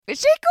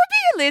She could be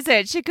a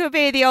lizard. She could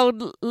be the old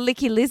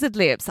licky lizard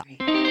lips.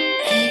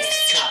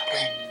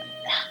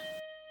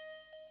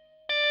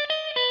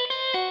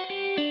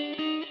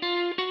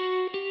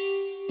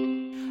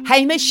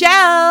 Hey,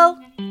 Michelle.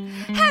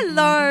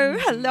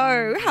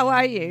 Hello. How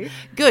are you?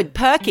 Good,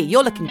 perky.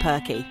 You're looking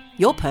perky.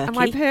 You're perky. Am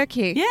I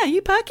perky? Yeah,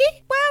 you perky?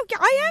 Well,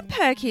 I am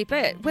perky,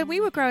 but when we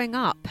were growing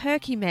up,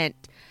 perky meant...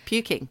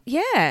 Puking.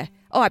 Yeah.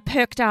 Oh, I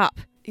perked up.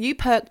 You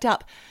perked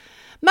up.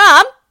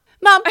 Mum,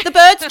 the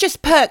bird's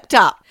just perked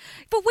up.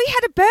 But we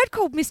had a bird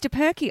called Mr.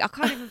 Perky. I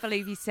can't even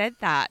believe you said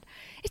that.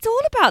 It's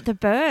all about the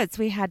birds.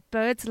 We had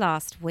birds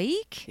last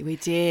week. We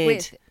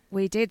did.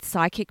 We did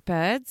psychic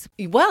birds.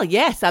 Well,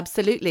 yes,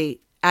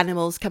 absolutely.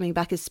 Animals coming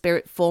back as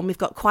spirit form. We've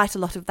got quite a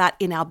lot of that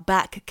in our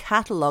back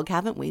catalogue,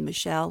 haven't we,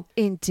 Michelle?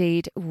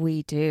 Indeed,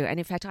 we do. And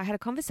in fact, I had a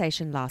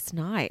conversation last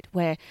night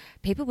where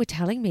people were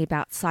telling me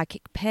about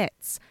psychic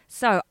pets.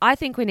 So I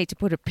think we need to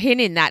put a pin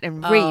in that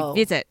and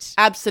revisit.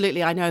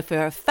 Absolutely. I know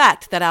for a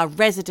fact that our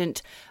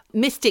resident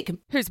mystic...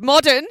 Who's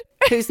modern,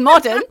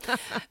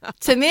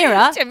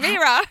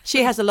 Tamira.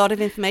 She has a lot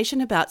of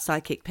information about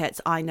psychic pets.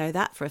 I know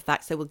that for a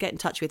fact, so we'll get in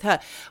touch with her.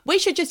 We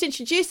should just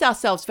introduce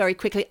ourselves very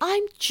quickly.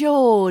 I'm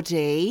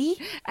Geordie.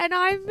 And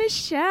I'm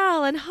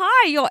Michelle. And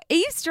hi, you're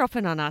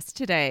eavesdropping on us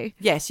today.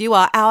 Yes, you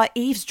are our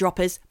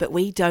eavesdroppers, but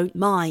we don't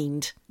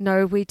mind.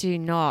 No, we do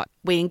not.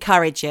 We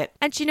encourage it.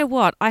 And you know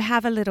what? I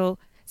have a little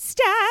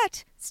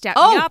stat. Stat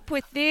Oh. me up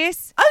with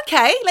this.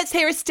 Okay, let's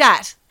hear a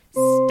stat.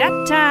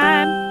 Stat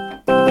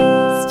time.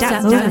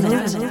 Stat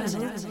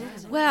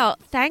time. Well,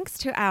 thanks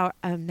to our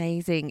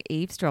amazing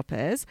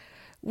eavesdroppers,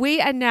 we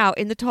are now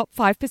in the top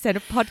 5%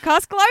 of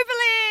podcasts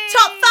globally.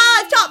 Top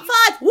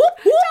five. Whoop,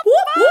 whoop,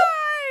 whoop, whoop.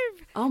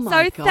 Oh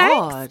my God.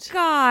 Thanks,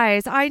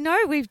 guys. I know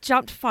we've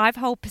jumped 5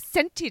 whole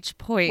percentage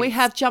points. We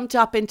have jumped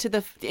up into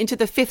the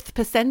 5th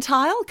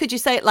percentile. Could you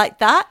say it like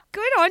that?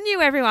 Good on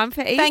you, everyone,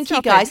 for eavesdropping. Thank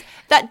you, guys.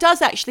 That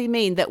does actually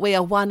mean that we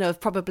are one of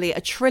probably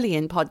 1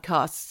 trillion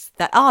podcasts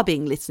that are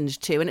being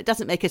listened to, and it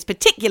doesn't make us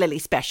particularly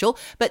special,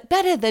 but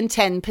better than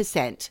 10%.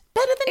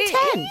 Better than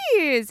 10.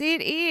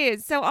 It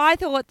is. So I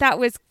thought that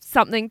was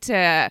something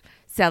to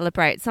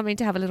celebrate, something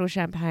to have a little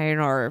champagne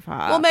over.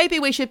 Well, maybe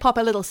we should pop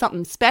a little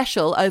something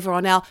special over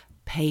on our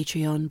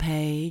Patreon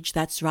page.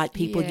 That's right,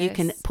 people. Yes. You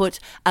can put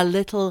a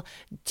little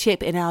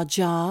tip in our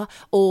jar,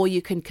 or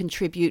you can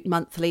contribute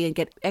monthly and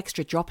get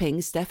extra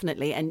droppings,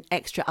 definitely, and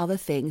extra other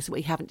things.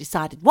 We haven't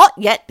decided what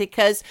yet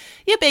because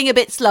you're being a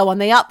bit slow on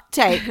the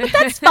uptake. But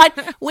that's fine.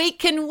 We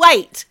can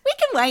wait.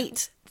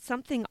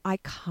 Something I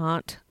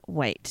can't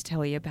wait to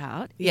tell you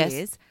about Yes.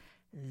 is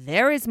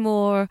there is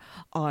more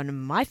on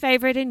my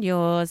favourite and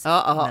yours,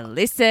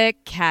 Melissa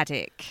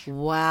Caddick.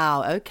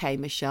 Wow. Okay,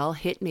 Michelle,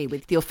 hit me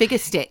with your figure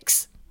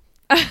sticks.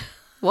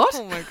 What?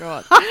 Oh, my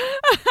God.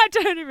 I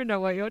don't even know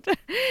what you're doing.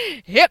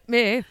 Hit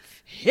me.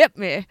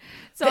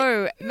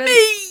 So,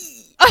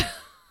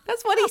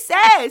 That's what he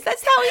says.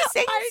 That's how he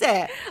sings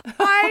it.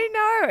 I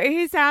know.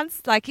 He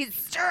sounds like he's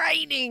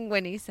straining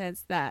when he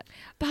says that.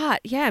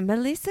 But yeah,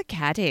 Melissa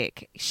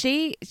Caddick,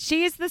 she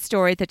is the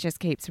story that just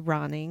keeps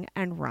running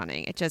and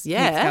running. It just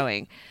keeps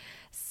going.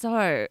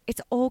 So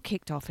it's all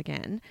kicked off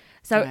again.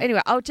 So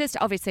anyway, I'll just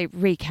obviously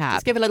recap.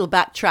 Just give a little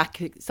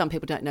backtrack. Some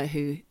people don't know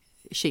who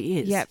she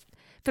is. Yep.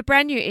 For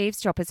brand new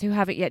eavesdroppers who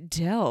haven't yet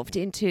delved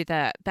into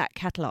that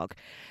catalogue,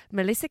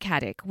 Melissa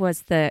Caddick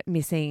was the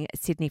missing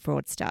Sydney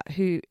fraudster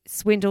who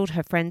swindled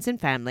her friends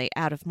and family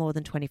out of more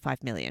than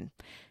 $25 million.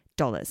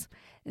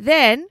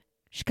 Then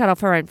she cut off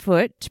her own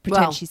foot to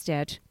pretend she's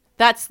dead.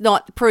 That's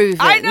not proven.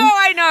 I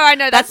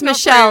know. That's not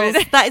Michelle's.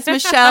 proven. That is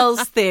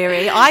Michelle's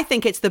theory. I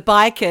think it's the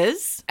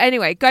bikers.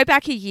 Anyway, go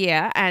back a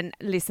year and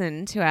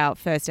listen to our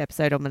first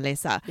episode on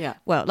Melissa. Yeah.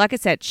 Well, like I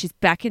said, she's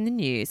back in the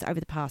news over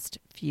the past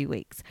few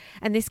weeks.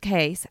 And this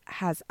case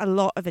has a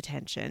lot of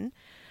attention.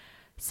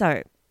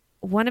 So,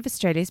 one of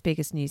Australia's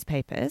biggest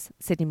newspapers,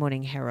 Sydney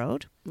Morning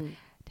Herald,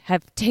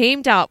 have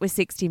teamed up with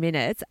 60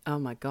 Minutes. Oh,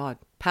 my God.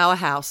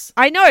 Powerhouse.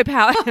 I know,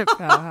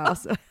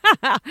 Powerhouse.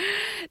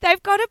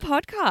 They've got a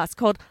podcast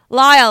called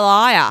Liar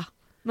Liar,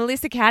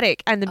 Melissa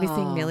Caddick and the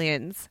Missing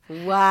Millions.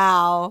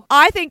 Wow.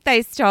 I think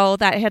they stole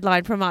that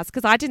headline from us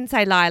because I didn't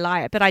say Liar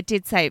Liar, but I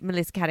did say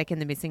Melissa Caddick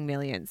and the Missing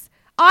Millions.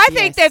 I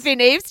think they've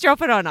been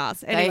eavesdropping on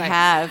us. Anyway. They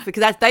have,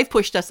 because they've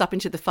pushed us up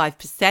into the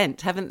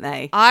 5%, haven't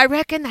they? I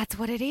reckon that's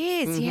what it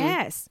is,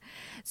 yes.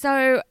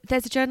 So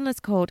there's a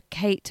journalist called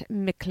Kate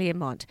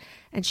McClearmont,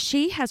 and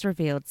she has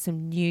revealed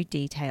some new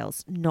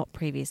details not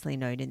previously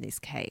known in this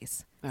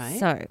case. Right.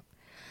 So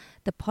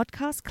the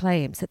podcast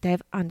claims that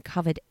they've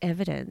uncovered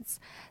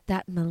evidence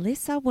that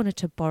Melissa wanted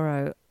to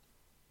borrow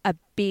a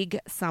big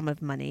sum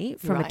of money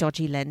from a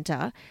dodgy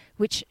lender,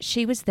 which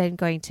she was then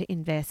going to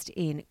invest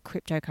in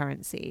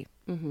cryptocurrency.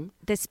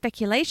 There's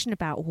speculation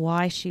about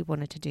why she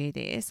wanted to do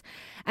this.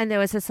 And there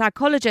was a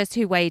psychologist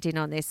who weighed in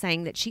on this,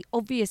 saying that she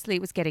obviously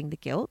was getting the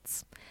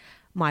gilts.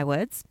 My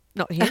words,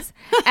 not his.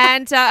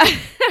 and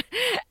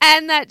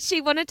and that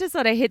she wanted to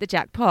sort of hit the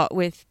jackpot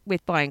with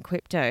buying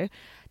crypto,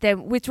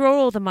 then withdraw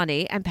all the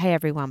money and pay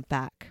everyone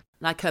back.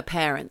 Like her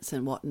parents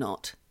and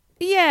whatnot.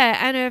 Yeah,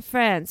 and her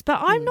friends. But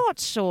I'm not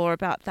sure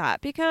about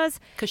that because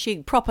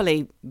she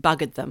properly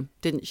buggered them,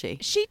 didn't she?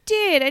 she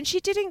did, and she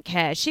didn't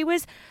care. She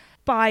was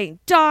buying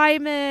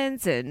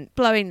diamonds and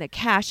blowing the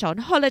cash on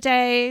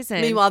holidays.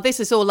 And meanwhile, this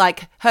is all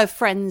like her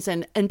friends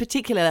and in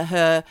particular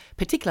her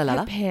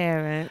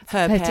parents.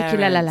 Her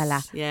particular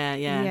parents.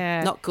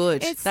 Yeah. Not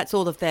good. That's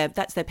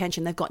their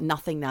pension. They've got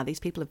nothing now. These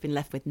people have been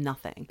left with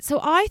nothing.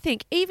 So I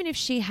think even if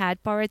she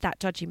had borrowed that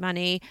dodgy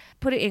money,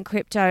 put it in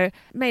crypto,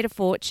 made a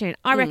fortune,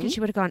 I reckon she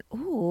would have gone,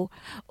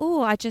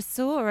 oh, I just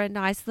saw a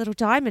nice little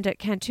diamond at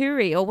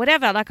Kanturi or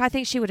whatever. Like, I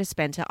think she would have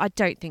spent it. I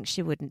don't think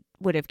she would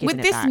have given with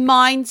it this back.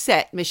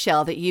 mindset, Michelle,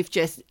 that you've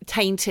just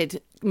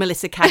tainted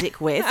Melissa Caddick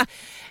with.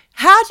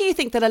 How do you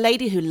think that a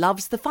lady who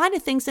loves the finer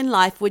things in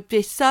life would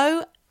be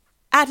so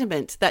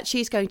adamant that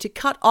she's going to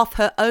cut off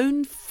her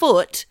own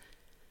foot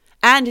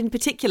and in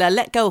particular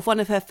let go of one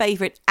of her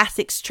favourite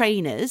ASICS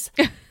trainers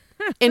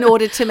in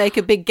order to make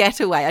a big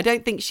getaway? I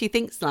don't think she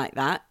thinks like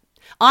that.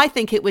 I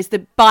think it was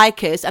the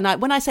bikers,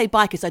 and when I say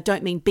bikers, I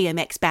don't mean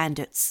BMX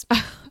bandits.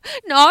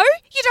 No,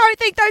 you don't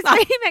think those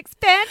BMX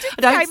bandits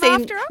I don't came see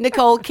after her?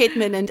 Nicole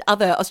Kidman and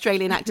other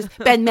Australian actors,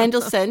 Ben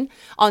Mendelsohn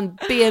on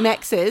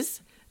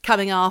BMXs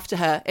coming after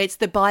her. It's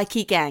the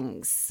bikie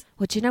gangs.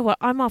 Well, do you know what?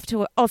 I'm off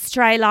to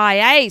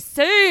Australia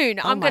soon.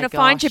 I'm going to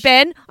find you, gosh.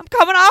 Ben. I'm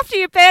coming after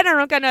you, Ben, and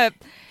I'm going to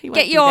He get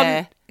won't you be on.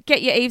 there.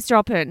 Get you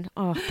eavesdropping.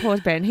 Oh, poor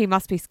Ben. He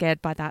must be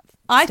scared by that.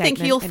 I think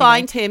statement. you'll Anyway.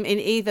 find him in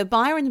either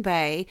Byron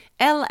Bay,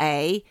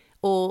 LA,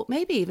 or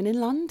maybe even in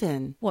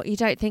London. What, you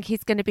don't think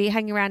he's going to be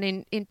hanging around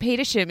in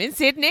Petersham in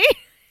Sydney?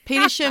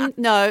 Petersham,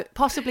 no,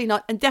 possibly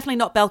not, and definitely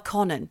not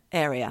Belconnen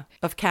area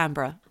of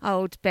Canberra.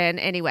 Old Ben.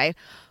 Anyway,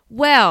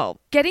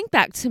 well, getting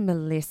back to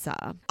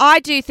Melissa, I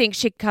do think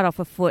she'd cut off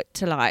a foot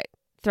to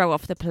throw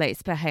off the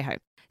police, but hey ho.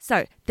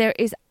 So there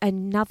is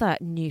another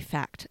new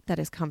fact that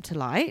has come to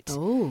light.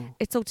 Oh.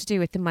 It's all to do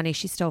with the money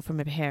she stole from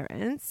her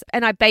parents.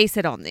 And I base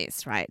it on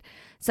this, right?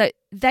 So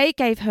they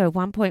gave her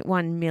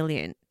 $1.1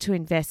 million to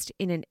invest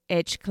in an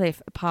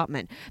Edgecliff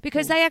apartment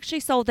because they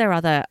actually sold their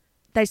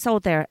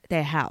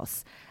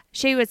house.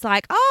 She was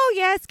like, oh,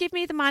 yes, give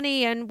me the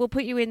money and we'll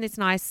put you in this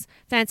nice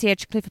fancy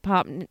Edgecliff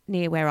apartment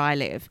near where I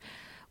live.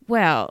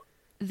 Well,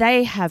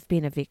 they have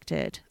been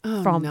evicted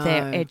from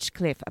their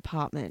Edgecliff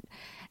apartment.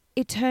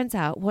 It turns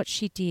out what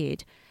she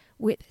did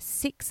with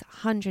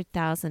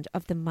 $600,000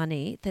 of the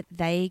money that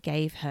they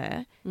gave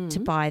her to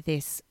buy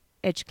this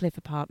Edgecliff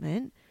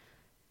apartment,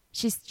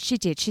 she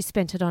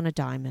spent it on a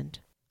diamond,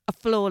 a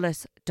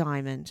flawless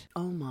diamond.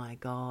 Oh, my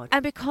God.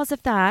 And because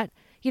of that,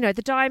 the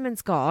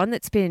diamond's gone,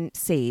 that's been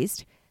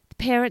seized. The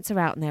parents are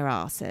out in their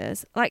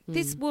asses. Like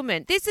this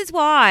woman, this is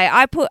why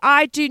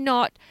I do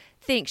not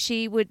think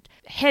she would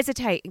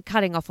hesitate in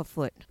cutting off a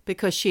foot.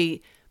 Because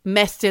she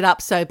messed it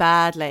up so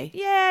badly.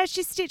 Yeah,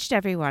 she stitched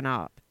everyone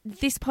up.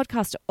 This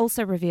podcast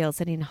also reveals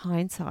that in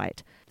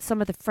hindsight,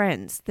 some of the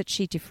friends that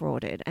she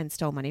defrauded and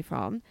stole money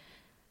from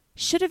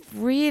should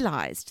have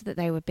realised that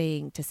they were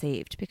being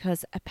deceived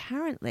because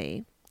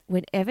apparently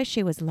whenever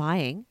she was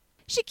lying,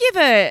 she'd give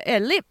her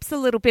lips a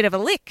little bit of a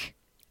lick.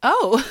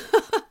 Oh,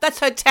 that's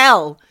her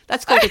tell.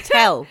 That's called a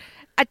tell.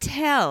 A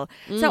tell.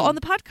 So on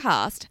the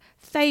podcast,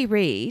 Faye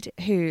Reid,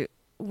 who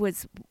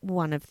was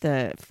one of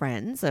the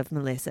friends of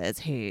Melissa's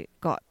who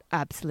got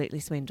absolutely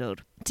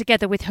swindled,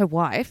 together with her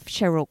wife,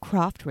 Cheryl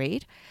Kraft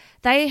Reid,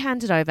 they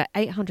handed over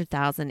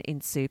 $800,000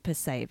 in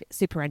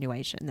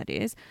superannuation, that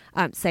is,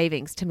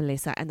 savings to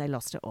Melissa, and they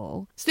lost it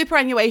all.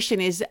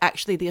 Superannuation is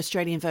actually the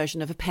Australian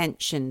version of a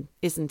pension,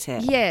 isn't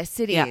it? Yes,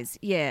 it is.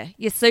 Yeah,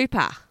 your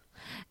super.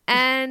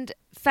 And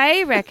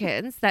Faye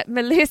reckons that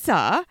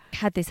Melissa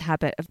had this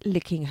habit of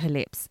licking her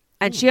lips.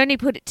 And she only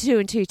put two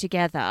and two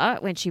together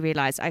when she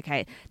realised,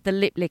 okay, the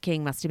lip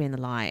licking must have been the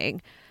lying,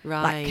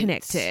 right,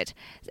 connected.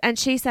 And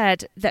she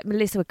said that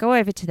Melissa would go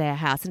over to their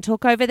house and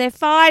talk over their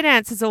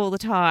finances all the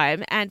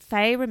time. And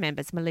Faye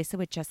remembers Melissa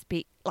would just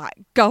be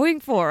going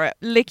for it,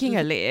 licking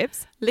her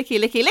lips. Licky,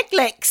 licky, lick,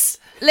 licks.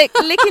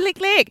 Licky, lick,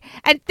 lick.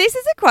 And this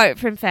is a quote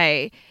from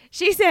Faye.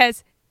 She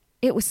says,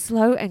 it was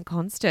slow and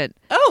constant.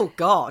 Oh,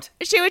 God.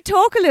 She would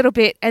talk a little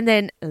bit and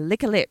then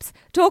lick her lips.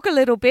 Talk a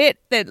little bit,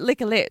 then lick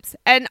her lips.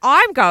 And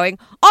I'm going,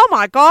 oh,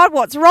 my God,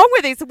 what's wrong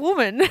with this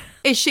woman?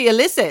 Is she a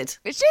lizard?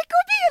 She could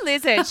be a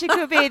lizard. She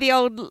could be the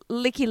old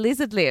licky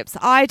lizard lips.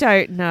 I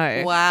don't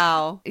know.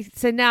 Wow.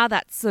 So now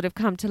that's sort of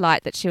come to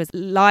light that she was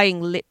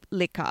lying lip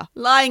licker.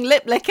 Lying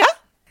lip licker?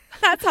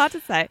 That's hard to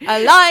say.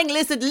 A lying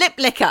lizard lip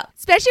licker.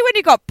 Especially when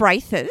you got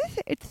braces.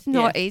 It's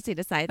not Yes, easy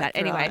to say that. that's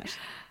Anyway. right.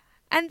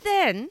 And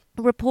then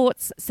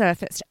reports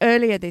surfaced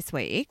earlier this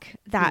week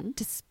that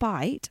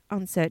despite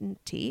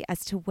uncertainty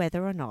as to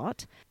whether or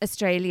not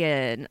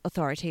Australian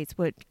authorities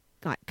would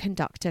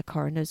conduct a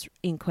coroner's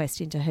inquest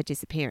into her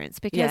disappearance,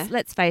 because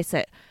let's face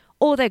it,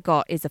 all they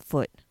got is a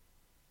foot.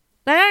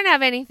 They don't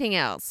have anything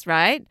else,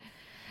 right?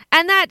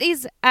 And that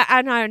is,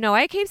 I know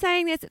I keep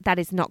saying this, that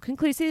is not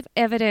conclusive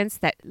evidence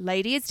that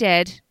lady is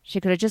dead.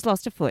 She could have just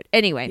lost a foot.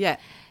 Anyway. Yeah.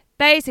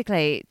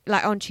 basically,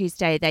 like on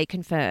Tuesday, they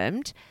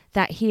confirmed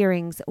that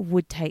hearings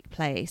would take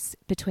place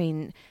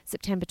between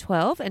September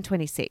 12 and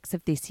 26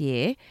 of this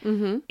year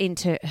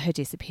into her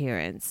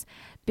disappearance,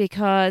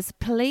 because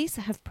police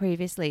have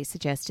previously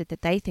suggested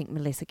that they think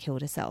Melissa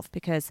killed herself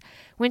because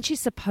when she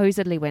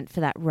supposedly went for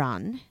that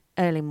run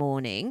early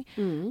morning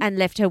and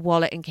left her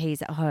wallet and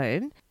keys at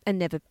home and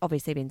never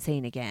obviously been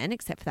seen again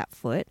except for that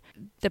foot,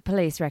 the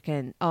police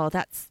reckon,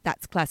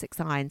 that's classic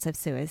signs of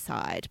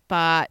suicide.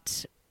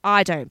 But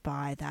I don't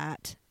buy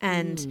that.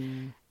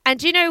 And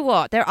do you know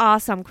what? There are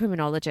some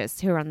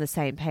criminologists who are on the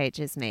same page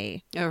as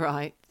me. All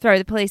right. Throw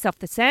the police off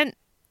the scent,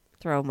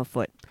 throw them a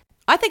foot.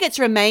 I think it's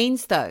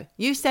remains, though.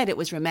 You said it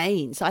was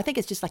remains. So I think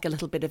it's just like a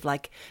little bit of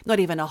like, not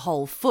even a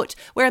whole foot.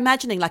 We're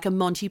imagining like a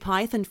Monty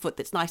Python foot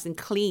that's nice and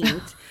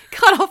clean,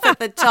 cut off at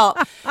the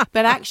top.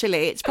 But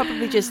actually, it's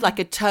probably just like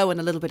a toe and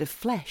a little bit of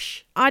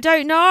flesh. I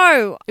don't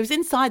know. It was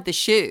inside the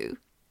shoe.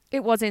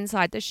 It was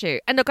inside the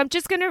shoe. And look, I'm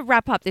just going to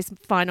wrap up this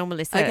final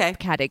Melissa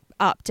Caddick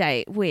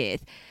update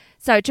with.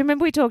 So do you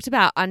remember we talked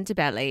about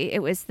Underbelly?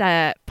 It was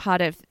the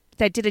part of,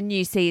 they did a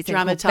new season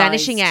called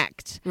Vanishing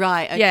Act.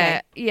 Right, okay.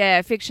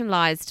 Yeah,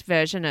 fictionalized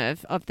version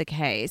of the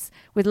case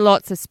with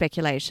lots of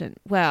speculation.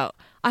 Well,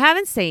 I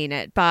haven't seen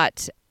it,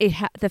 but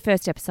the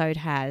first episode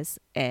has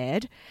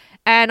aired.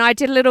 And I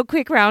did a little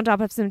quick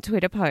roundup of some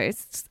Twitter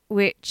posts,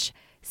 which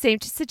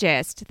seemed to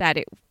suggest that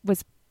it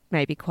was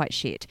maybe quite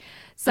shit.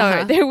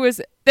 So there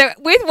was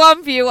with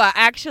one viewer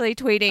actually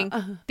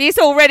tweeting, "This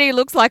already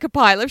looks like a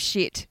pile of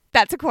shit."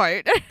 That's a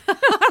quote.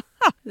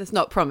 That's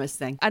not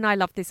promising. And I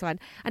love this one.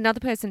 Another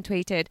person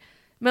tweeted,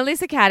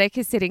 "Melissa Caddick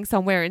is sitting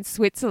somewhere in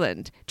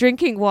Switzerland,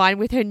 drinking wine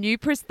with her new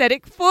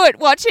prosthetic foot,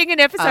 watching an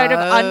episode of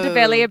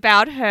Underbelly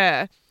about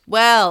her."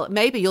 Well,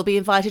 maybe you'll be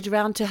invited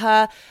around to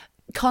her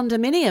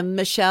condominium,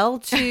 Michelle,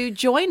 to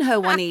join her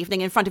one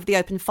evening in front of the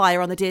open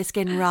fire on the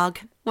deerskin rug.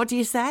 What do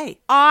you say?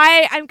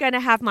 I am going to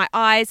have my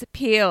eyes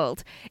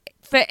peeled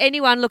for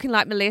anyone looking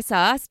like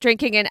Melissa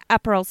drinking an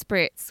Aperol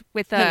Spritz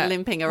with a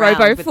limping around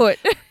robo foot.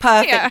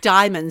 Perfect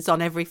diamonds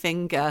on every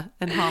finger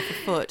and half a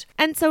foot.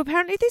 And so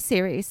apparently this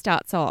series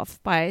starts off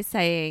by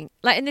saying,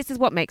 like, and this is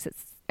what makes it,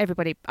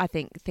 everybody I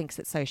think thinks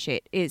it's so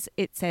shit, is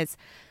it says,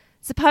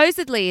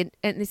 supposedly,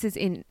 and this is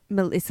in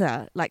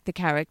Melissa, like the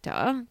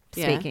character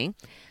speaking,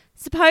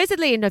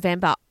 supposedly in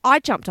November, I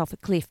jumped off a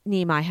cliff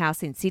near my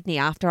house in Sydney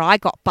after I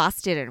got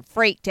busted and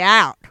freaked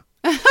out.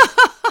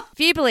 If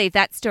you believe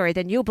that story,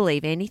 then you'll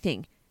believe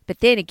anything. But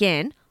then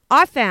again,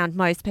 I found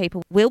most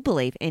people will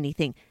believe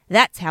anything.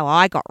 That's how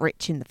I got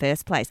rich in the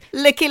first place.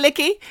 Licky,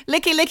 licky,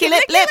 licky, licky,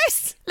 lip,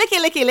 lips. Licky,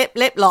 licky, lip,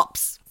 lip,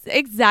 lops.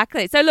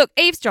 Exactly. So look,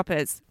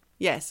 eavesdroppers.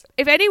 Yes.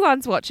 If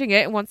anyone's watching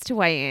it and wants to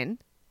weigh in,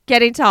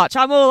 get in touch.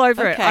 I'm all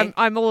over it.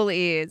 I'm all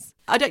ears.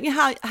 I don't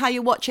know how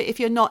you watch it if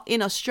you're not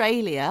in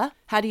Australia.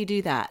 How do you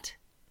do that?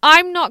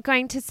 I'm not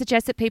going to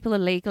suggest that people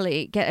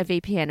illegally get a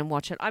VPN and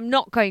watch it. I'm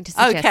not going to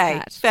suggest that.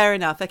 Okay, fair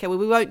enough. Okay, well,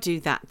 we won't do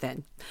that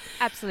then.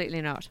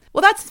 Absolutely not.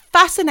 Well, that's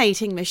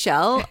fascinating,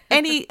 Michelle.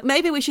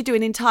 Maybe we should do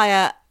an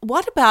entire,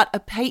 what about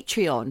a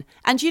Patreon?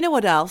 And you know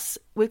what else?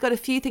 We've got a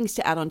few things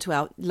to add on to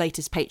our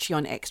latest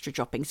Patreon extra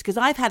droppings, because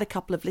I've had a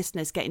couple of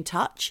listeners get in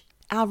touch.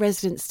 Our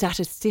resident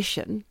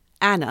statistician,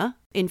 Anna,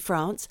 in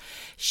France,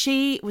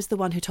 she was the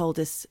one who told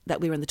us that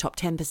we were in the top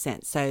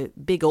 10%. So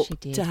big up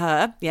to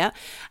her. Yeah.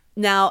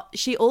 Now,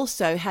 she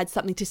also had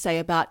something to say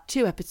about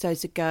 2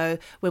 episodes ago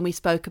when we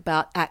spoke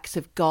about acts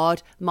of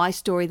God, my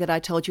story that I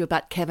told you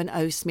about Kevin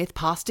O. Smith,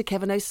 Pastor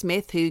Kevin O.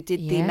 Smith, who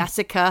did the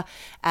massacre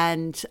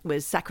and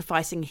was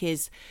sacrificing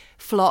his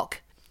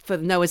flock for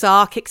Noah's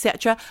Ark,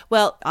 etc.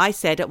 Well, I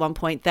said at one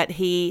point that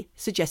he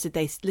suggested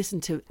they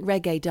listen to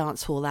reggae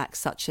dancehall acts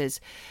such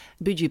as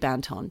Buju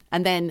Banton.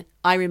 And then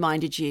I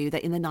reminded you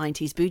that in the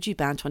 90s, Buju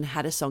Banton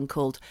had a song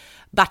called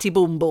Batty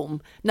Boom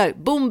Boom. No,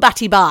 Boom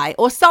Batty Bye,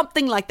 or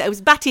something like that. It was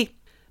Batty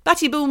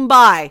Boom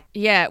Bye.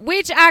 Yeah,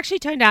 which actually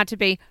turned out to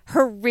be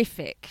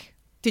horrific.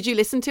 Did you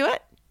listen to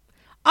it?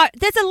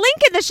 There's a link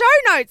in the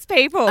show notes,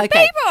 people.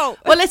 Okay. People!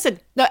 Well, listen,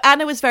 no,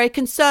 Anna was very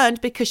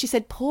concerned because she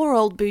said poor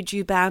old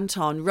Buju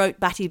Banton wrote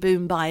Batty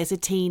Boom Bye as a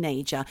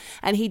teenager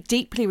and he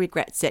deeply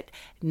regrets it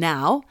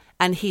now.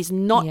 And he's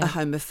not a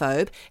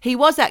homophobe. He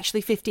was actually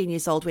 15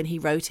 years old when he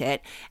wrote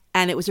it.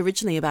 And it was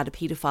originally about a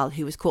paedophile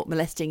who was caught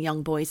molesting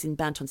young boys in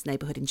Banton's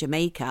neighbourhood in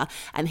Jamaica.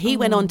 And he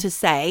went on to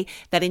say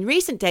that in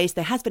recent days,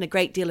 there has been a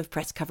great deal of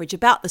press coverage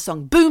about the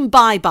song Boom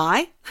Bye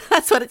Bye.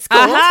 That's what it's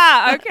called.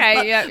 Aha,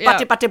 okay. Yeah.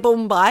 Batty Batty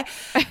Boom Bye.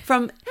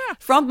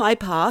 From my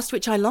past,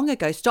 which I long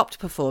ago stopped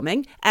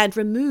performing and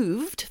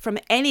removed from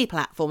any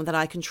platform that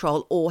I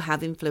control or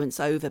have influence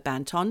over,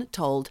 Banton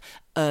told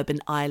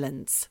Urban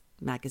Islands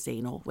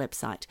magazine or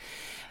website.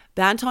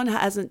 Banton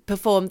hasn't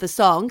performed the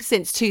song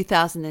since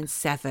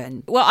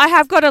 2007. Well, I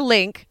have got a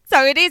link,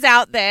 so it is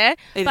out there,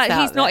 but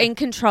he's not in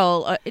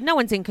control. No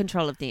one's in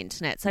control of the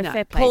internet, so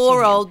fair play to him.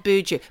 Poor old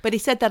Buju. But he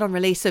said that on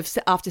release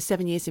after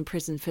 7 years in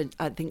prison for,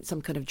 I think,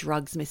 some kind of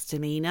drugs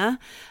misdemeanor.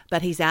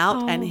 But he's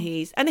out and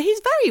he's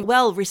very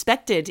well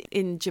respected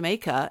in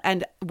Jamaica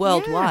and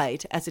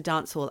worldwide as a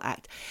dancehall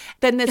act.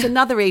 Then there's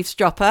another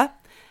eavesdropper,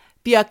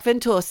 Björk Van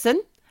Thorsen,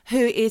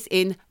 who is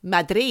in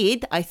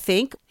Madrid, I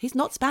think. He's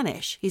not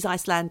Spanish, he's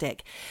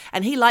Icelandic.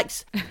 And he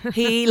likes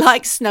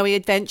snowy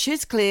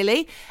adventures,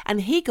 clearly.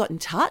 And he got in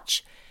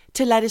touch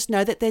to let us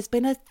know that there's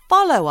been a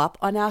follow-up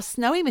on our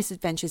Snowy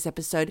Misadventures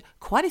episode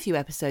quite a few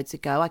episodes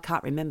ago. I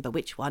can't remember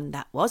which one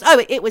that was.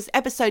 Oh, it was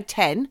episode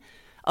 10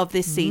 of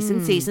this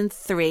season, season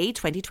 3,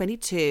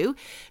 2022,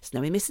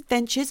 Snowy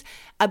Misadventures,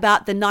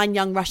 about the 9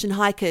 young Russian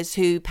hikers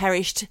who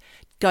perished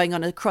going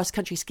on a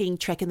cross-country skiing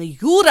trek in the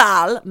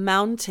Ural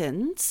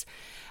Mountains.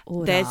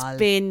 There's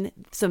been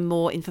some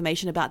more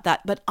information about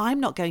that, but I'm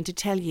not going to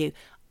tell you.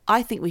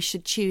 I think we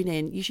should tune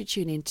in. You should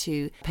tune in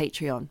to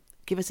Patreon.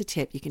 Give us a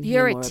tip. You can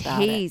hear more about it. You're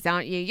a tease,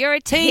 aren't you? You're a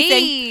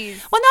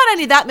tease. Well, not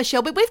only that,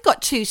 Michelle, but we've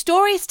got 2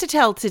 stories to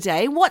tell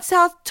today. What's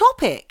our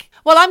topic?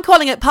 Well, I'm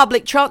calling it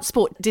public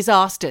transport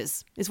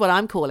disasters, is what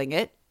I'm calling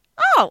it.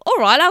 Oh, all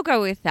right. I'll go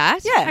with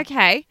that. Yeah.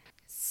 Okay.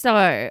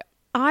 So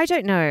I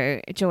don't know,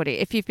 Geordie,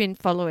 if you've been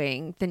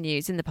following the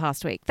news in the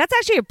past week. That's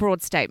actually a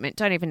broad statement.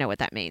 Don't even know what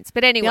that means.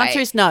 But anyway. The answer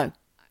is no.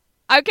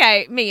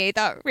 Okay, me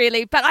either,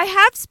 really. But I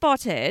have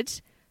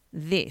spotted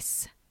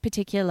this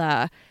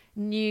particular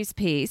news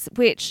piece,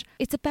 which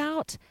it's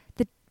about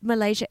the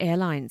Malaysia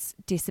Airlines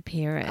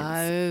disappearance.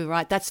 Oh,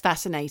 right. That's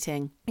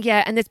fascinating.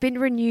 Yeah, and there's been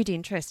renewed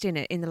interest in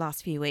it in the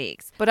last few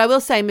weeks. But I will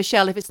say,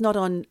 Michelle, if it's not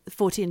on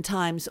 14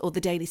 Times or the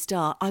Daily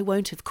Star, I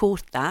won't have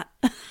caught that.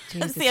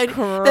 Jesus they're the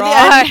Christ.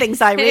 only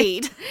things I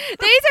read.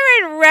 These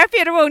are in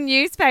reputable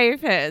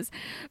newspapers.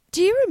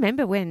 Do you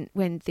remember when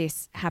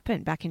this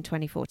happened back in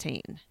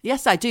 2014?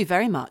 Yes, I do,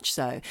 very much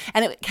so.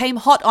 And it came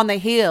hot on the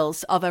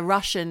heels of a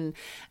Russian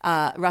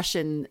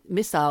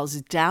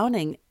missiles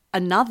downing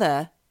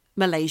another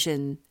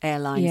Malaysian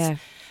Airlines. Yeah.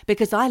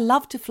 Because I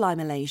love to fly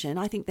Malaysian.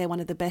 I think they're one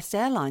of the best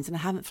airlines, and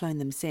I haven't flown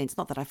them since.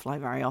 Not that I fly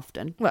very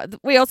often. Well,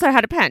 we also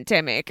had a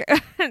pandemic.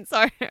 And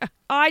so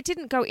I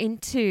didn't go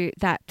into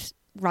that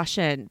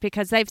Russian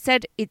because they've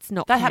said it's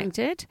not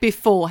connected. Happened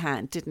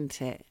beforehand,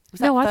 didn't it? Was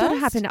no, that I first? thought it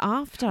happened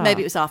after.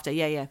 Maybe it was after.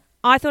 Yeah.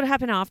 I thought it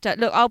happened after.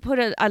 Look, I'll put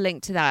a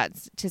link to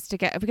that just to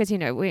get, because,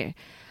 we're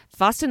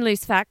fast and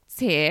loose facts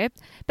here.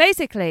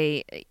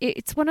 Basically,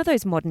 it's one of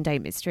those modern day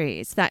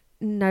mysteries that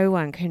no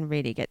one can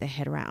really get their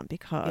head around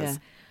because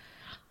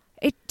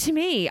to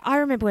me, I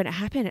remember when it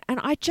happened and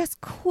I just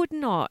could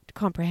not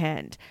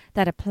comprehend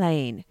that a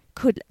plane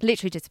could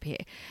literally disappear.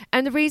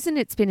 And the reason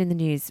it's been in the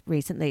news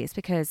recently is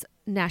because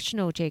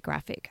National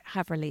Geographic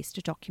have released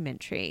a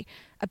documentary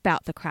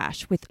about the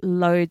crash with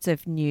loads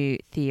of new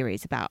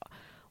theories about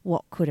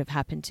what could have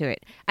happened to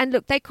it. And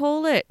look, they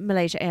call it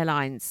Malaysia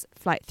Airlines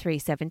Flight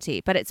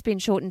 370, but it's been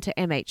shortened to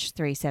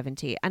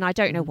MH370. And I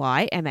don't know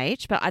why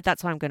MH, but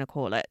that's what I'm going to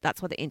call it.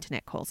 That's what the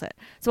internet calls it.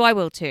 So I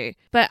will too.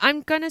 But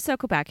I'm going to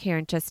circle back here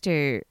and just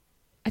do,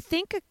 I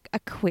think, a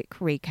quick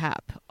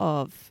recap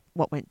of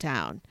what went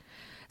down.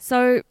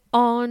 So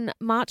on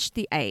March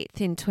the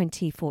 8th in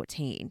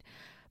 2014,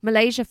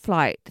 Malaysia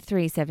Flight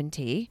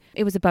 370,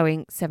 it was a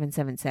Boeing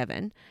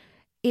 777,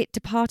 it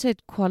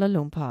departed Kuala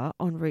Lumpur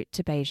en route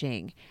to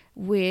Beijing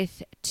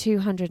with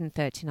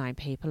 239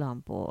 people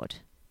on board.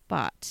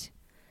 But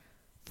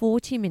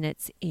 40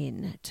 minutes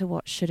in to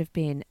what should have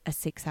been a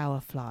 6-hour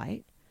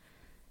flight,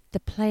 the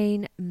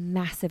plane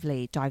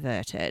massively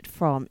diverted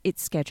from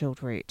its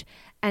scheduled route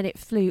and it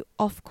flew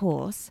off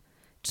course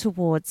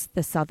towards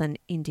the southern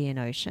Indian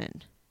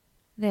Ocean.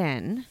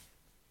 Then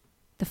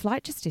the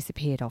flight just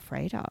disappeared off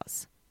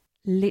radars.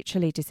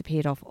 Literally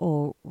disappeared off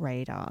all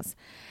radars.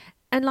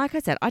 And like I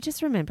said, I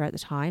just remember at the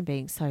time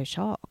being so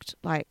shocked.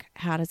 Like,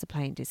 how does a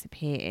plane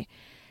disappear?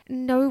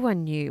 No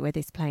one knew where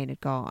this plane had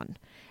gone.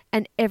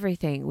 And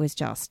everything was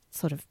just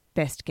sort of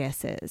best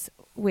guesses,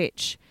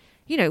 which,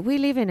 we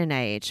live in an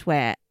age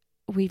where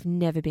we've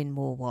never been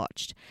more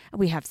watched.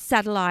 We have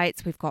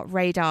satellites, we've got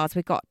radars,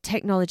 we've got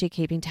technology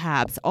keeping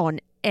tabs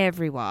on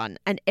everyone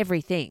and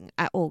everything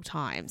at all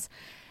times.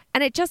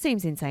 And it just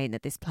seems insane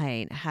that this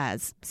plane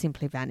has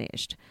simply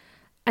vanished.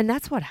 And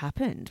that's what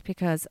happened,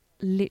 because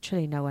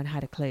literally no one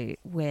had a clue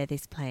where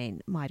this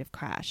plane might have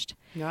crashed.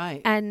 Right.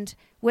 And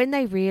when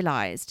they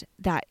realised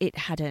that it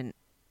hadn't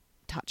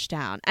touched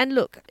down, and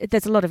look,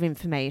 there's a lot of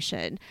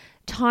information,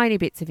 tiny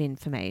bits of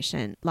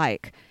information,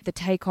 like the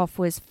takeoff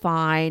was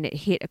fine, it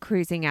hit a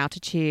cruising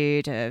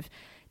altitude of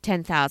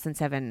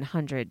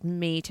 10,700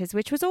 meters,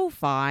 which was all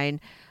fine.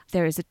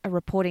 There is a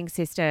reporting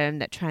system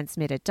that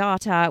transmitted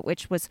data,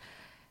 which was,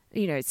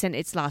 sent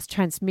its last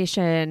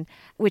transmission,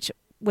 which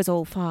was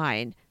all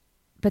fine.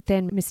 But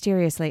then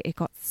mysteriously it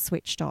got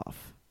switched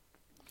off.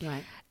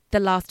 Right. The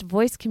last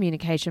voice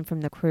communication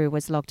from the crew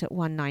was logged at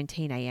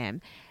 1:19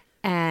 a.m.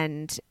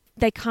 and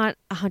they can't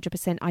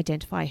 100%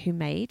 identify who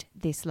made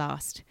this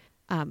last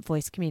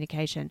voice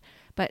communication,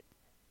 but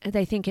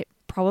they think it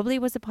probably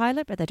was a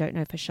pilot, but they don't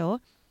know for sure.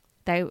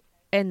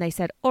 They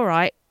said, "All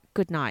right,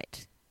 good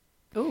night."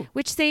 Ooh.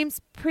 Which seems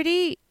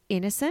pretty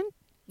innocent.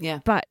 Yeah.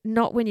 But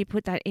not when you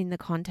put that in the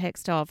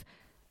context of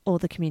all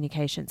the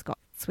communications got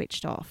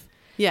switched off.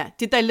 Yeah.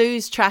 Did they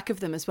lose track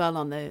of them as well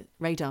on the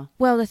radar?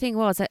 Well, the thing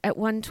was, at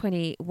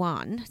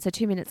 1:21, so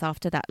 2 minutes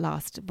after that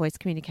last voice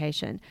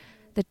communication,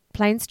 The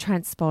plane's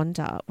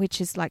transponder,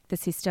 which is like the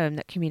system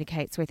that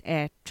communicates with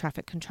air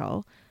traffic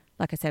control,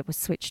 like I said, was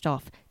switched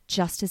off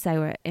just as they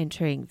were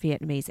entering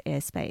Vietnamese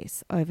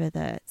airspace over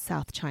the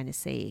South China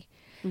Sea.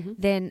 Mm-hmm.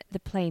 Then the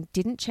plane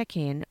didn't check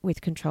in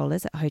with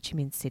controllers at Ho Chi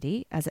Minh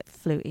City as it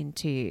flew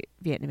into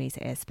Vietnamese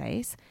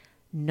airspace.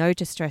 No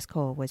distress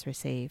call was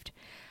received,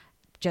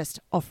 just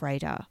off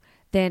radar.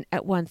 Then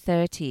at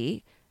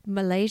 1:30,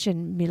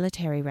 Malaysian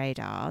military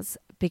radars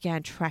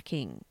began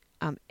tracking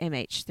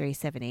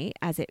MH370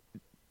 as it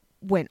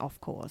went off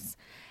course.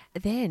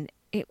 Then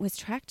it was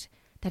tracked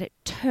that it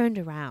turned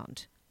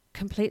around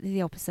completely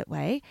the opposite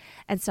way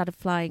and started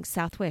flying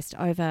southwest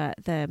over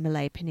the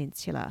Malay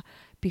Peninsula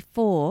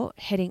before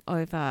heading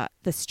over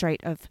the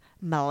Strait of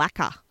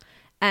Malacca.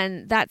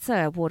 And that's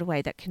a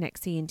waterway that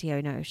connects the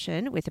Indian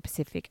Ocean with the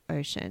Pacific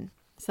Ocean.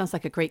 Sounds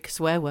like a Greek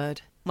swear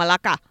word.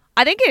 Malacca.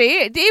 I think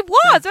it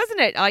was,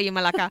 wasn't it? Oh, you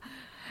Malacca.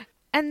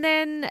 And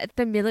then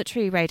the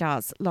military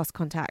radars lost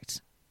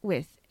contact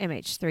with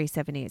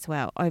MH370 as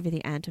well over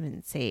the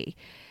Andaman Sea.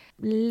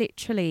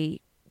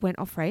 Literally went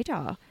off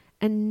radar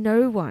and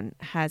no one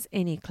has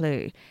any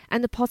clue.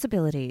 And the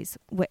possibilities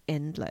were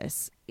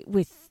endless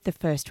with the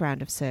first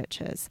round of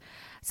searches.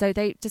 So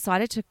they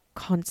decided to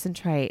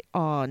concentrate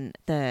on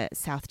the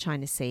South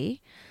China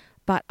Sea.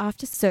 But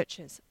after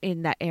searches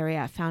in that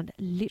area found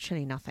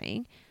literally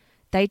nothing,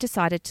 they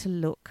decided to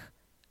look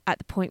at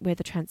the point where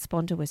the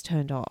transponder was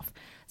turned off.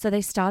 So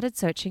they started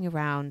searching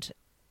around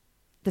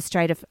the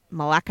Strait of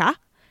Malacca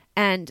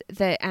and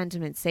the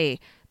Andaman Sea,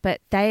 but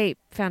they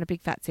found a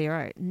big fat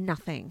zero.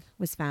 Nothing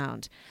was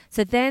found.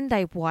 So then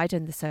they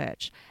widened the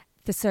search.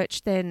 The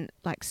search then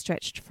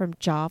stretched from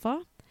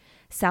Java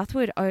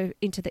southward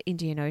into the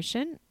Indian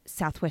Ocean,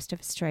 southwest of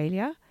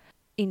Australia,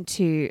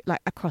 into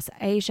across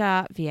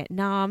Asia,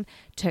 Vietnam,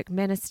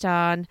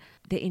 Turkmenistan,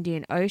 the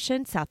Indian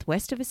Ocean,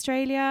 southwest of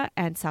Australia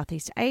and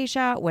Southeast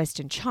Asia,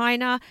 Western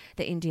China,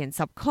 the Indian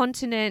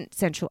subcontinent,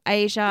 Central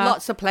Asia.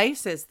 Lots of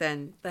places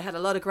then. They had a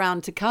lot of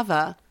ground to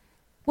cover.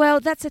 Well,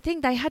 that's the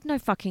thing. They had no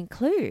fucking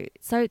clue.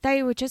 So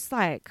they were just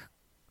like,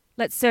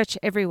 let's search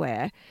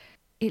everywhere.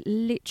 It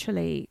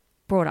literally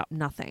brought up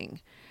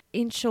nothing.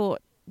 In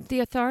short, the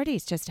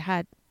authorities just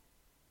had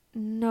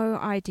no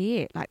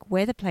idea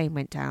where the plane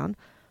went down,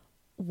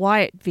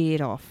 why it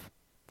veered off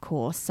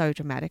course so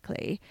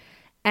dramatically.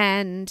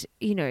 And,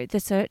 the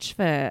search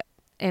for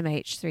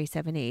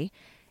MH370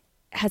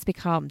 has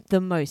become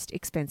the most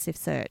expensive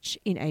search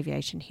in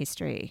aviation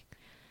history.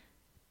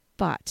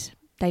 But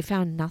they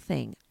found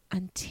nothing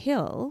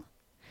until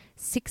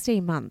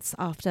 16 months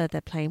after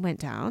the plane went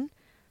down,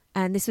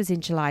 and this was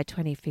in July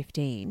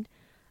 2015,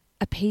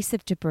 a piece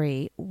of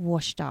debris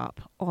washed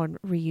up on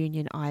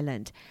Reunion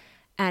Island.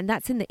 And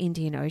that's in the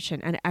Indian Ocean,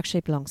 and it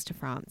actually belongs to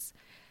France.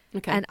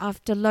 Okay. And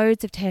after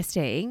loads of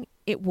testing,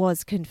 it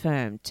was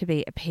confirmed to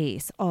be a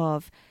piece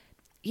of,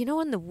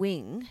 on the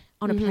wing,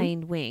 on a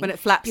plane wing. When it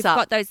flaps you've up.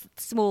 got those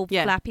small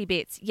flappy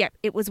bits. Yep,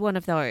 it was one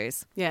of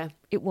those. Yeah.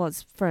 It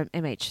was from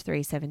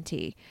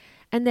MH370.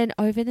 And then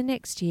over the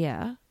next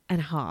year and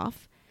a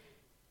half,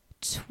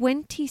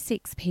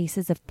 26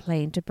 pieces of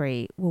plane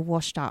debris were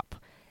washed up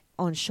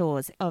on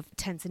shores of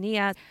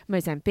Tanzania,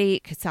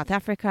 Mozambique, South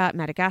Africa,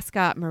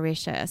 Madagascar,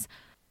 Mauritius.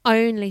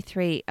 Only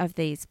 3 of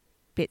these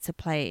bits of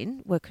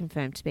plane were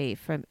confirmed to be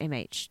from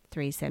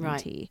MH370.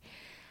 Right.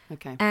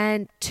 Okay.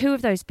 And 2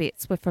 of those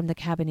bits were from the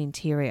cabin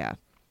interior.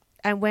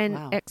 And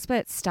when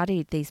experts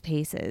studied these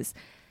pieces,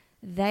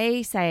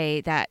 they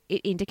say that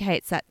it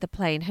indicates that the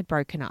plane had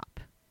broken up.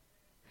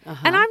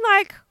 Uh-huh. And I'm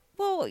like,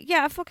 well,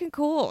 yeah, fucking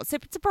course.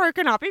 If it's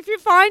broken up, if you're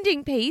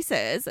finding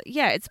pieces,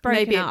 it's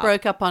broken up. Maybe it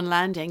broke up on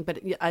landing, but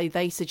are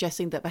they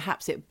suggesting that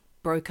perhaps it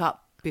broke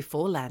up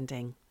before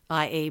landing,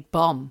 i.e.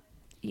 bomb?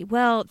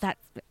 Well,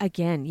 that's,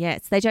 again,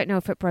 yes. They don't know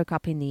if it broke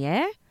up in the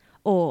air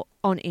or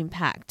on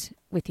impact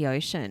with the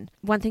ocean.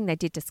 One thing they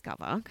did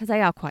discover, because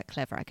they are quite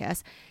clever, I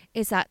guess,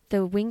 is that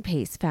the wing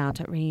piece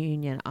found at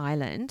Reunion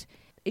Island,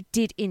 it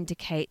did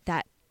indicate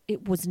that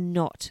it was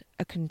not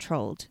a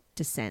controlled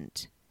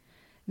descent,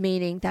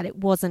 meaning that it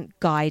wasn't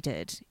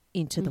guided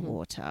into the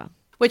water.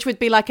 Which would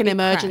be like an It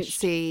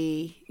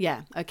emergency. crashed.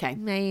 Yeah, okay.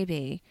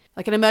 Maybe.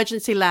 Like an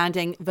emergency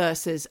landing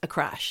versus a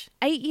crash.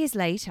 8 years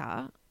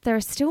later, there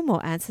are still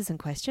more answers and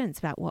questions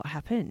about what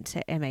happened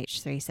to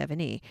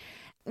MH370.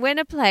 When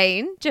a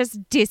plane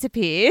just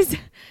disappears,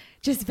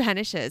 just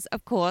vanishes,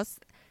 of course,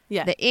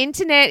 the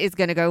internet is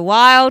going to go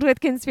wild with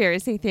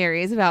conspiracy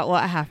theories about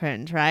what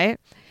happened, right?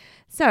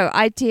 So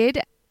I did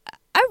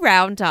a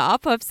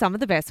roundup of some of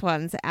the best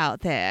ones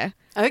out there.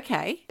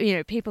 Okay.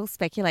 People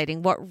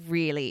speculating what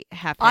really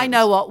happened. I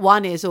know what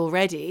one is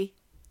already.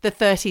 The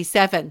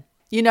 37.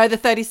 You know the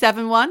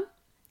 37 one?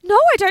 No,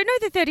 I don't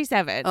know the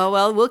 37. Oh,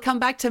 well, we'll come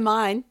back to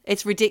mine.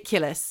 It's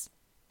ridiculous.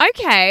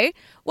 Okay.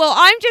 Well,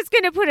 I'm just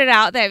going to put it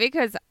out there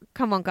because,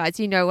 come on, guys,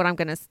 you know what I'm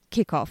going to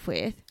kick off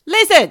with.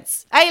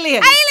 Lizards!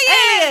 Aliens!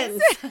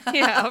 Aliens!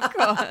 Yeah, of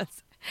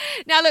course.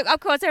 Now, look,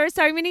 of course, there are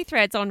so many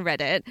threads on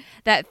Reddit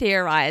that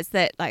theorize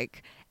that,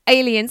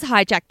 aliens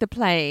hijacked the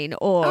plane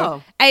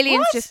or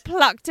aliens just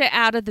plucked it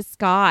out of the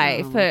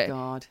sky. Oh, my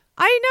God.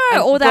 I know.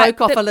 And Or that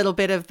broke off a little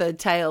bit of the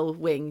tail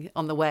wing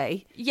on the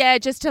way. Yeah,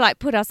 just to like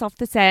put us off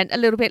the scent, a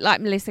little bit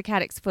like Melissa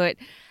Caddick's foot.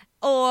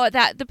 Or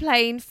that the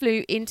plane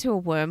flew into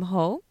a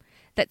wormhole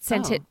that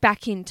sent it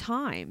back in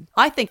time.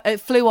 I think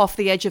it flew off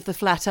the edge of the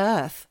flat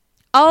Earth.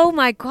 Oh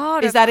my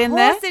God. Is that in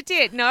there? Of course it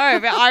did. No,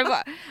 but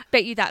I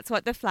bet you that's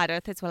what the flat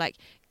earthers were like.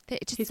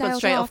 It just He's gone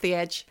straight off the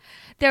edge.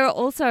 There are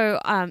also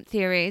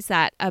theories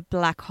that a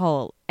black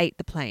hole ate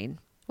the plane.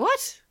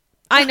 What?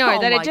 I know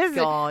Oh that my it just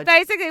God.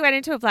 basically went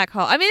into a black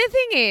hole. I mean, the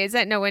thing is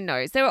that no one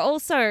knows. There are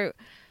also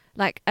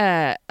like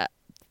a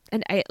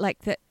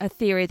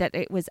theory that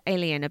it was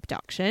alien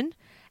abduction.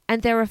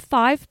 And there are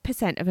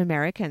 5% of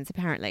Americans,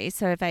 apparently,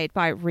 surveyed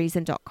by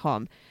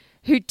Reason.com,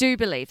 who do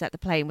believe that the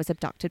plane was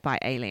abducted by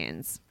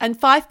aliens. And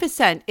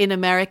 5% in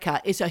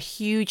America is a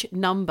huge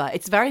number.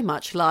 It's very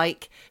much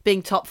like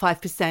being top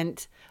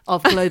 5%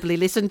 of globally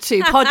listened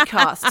to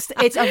podcasts.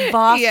 It's a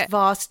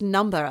vast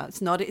number.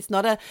 It's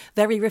not a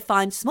very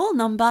refined small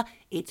number.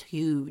 It's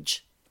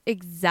huge.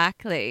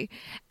 Exactly.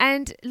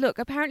 And look,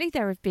 apparently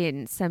there have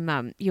been some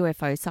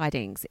UFO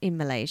sightings in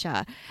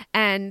Malaysia.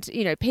 And,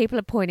 people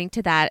are pointing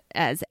to that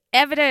as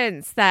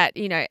evidence that,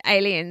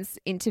 aliens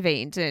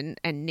intervened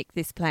and nicked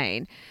this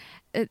plane.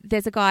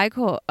 There's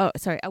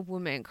a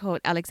woman called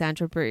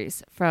Alexandra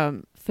Bruce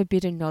from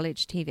Forbidden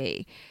Knowledge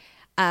TV.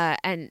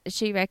 And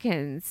she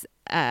reckons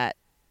that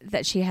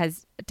she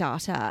has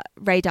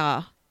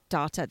radar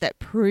data that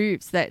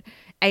proves that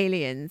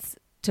aliens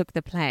took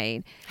the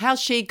plane.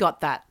 How's she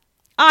got that?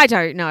 I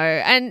don't know.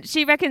 And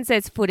she reckons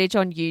there's footage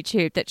on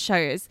YouTube that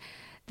shows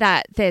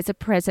that there's a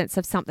presence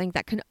of something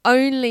that can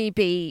only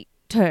be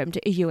termed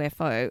a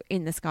UFO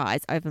in the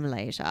skies over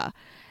Malaysia,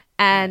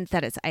 and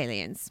that it's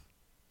aliens.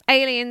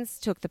 Aliens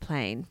took the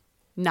plane.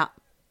 Nah.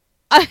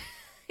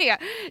 Yeah.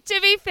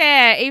 To be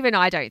fair, even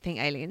I don't think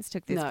aliens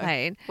took this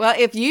plane. Well,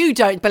 if you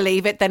don't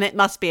believe it, then it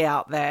must be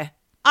out there.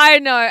 I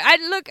know.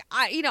 And look,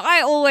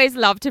 I always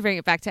love to bring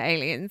it back to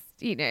aliens,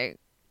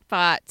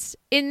 But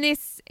in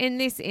this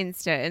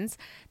instance,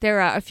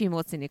 there are a few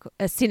more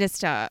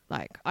sinister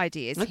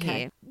ideas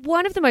here.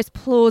 One of the most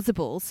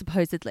plausible,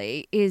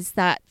 supposedly, is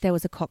that there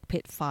was a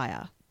cockpit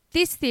fire.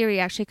 This theory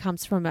actually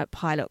comes from a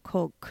pilot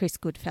called Chris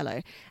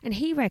Goodfellow, and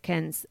he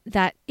reckons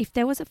that if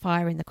there was a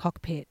fire in the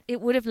cockpit, it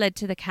would have led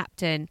to the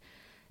captain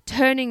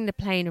turning the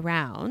plane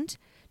around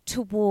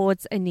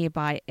towards a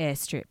nearby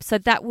airstrip. So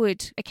that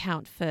would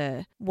account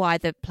for why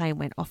the plane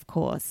went off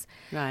course.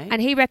 Right.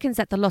 And he reckons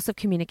that the loss of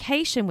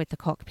communication with the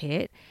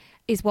cockpit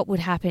is what would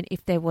happen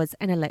if there was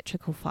an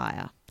electrical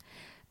fire.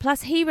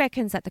 Plus, he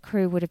reckons that the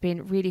crew would have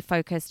been really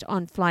focused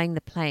on flying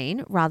the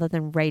plane rather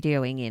than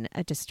radioing in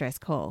a distress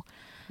call.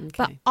 Okay.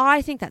 But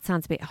I think that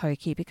sounds a bit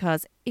hokey,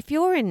 because if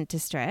you're in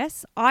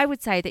distress, I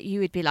would say that you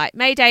would be like,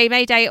 Mayday,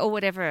 Mayday, or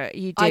whatever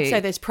you do. I'd say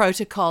there's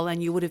protocol,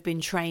 and you would have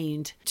been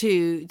trained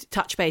to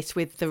touch base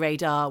with the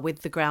radar,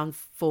 with the ground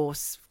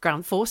forces,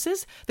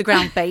 the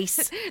ground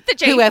base, the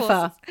G-forces.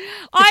 Whoever.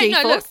 The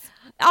G-force. Look,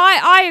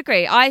 I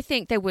agree. I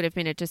think there would have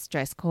been a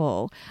distress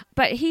call.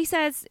 But he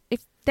says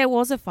if there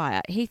was a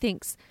fire, he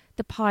thinks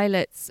the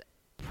pilots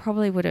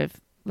probably would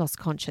have lost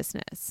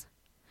consciousness.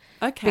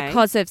 Okay.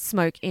 Because of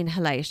smoke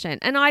inhalation.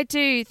 And I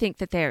do think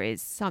that there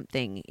is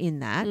something in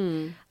that.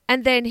 Mm.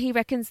 And then he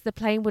reckons the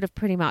plane would have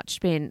pretty much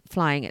been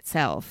flying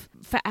itself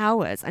for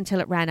hours until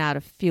it ran out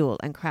of fuel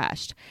and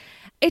crashed.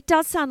 It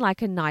does sound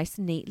like a nice,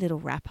 neat little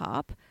wrap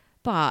up,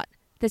 but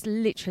there's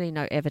literally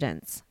no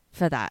evidence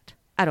for that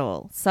at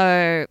all.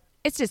 So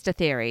it's just a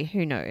theory.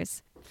 Who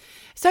knows?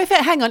 So if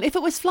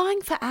it was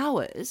flying for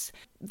hours,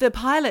 the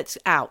pilot's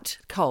out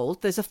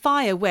cold, there's a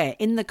fire where?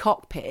 In the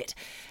cockpit.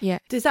 Yeah.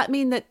 Does that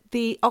mean that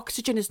the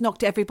oxygen has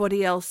knocked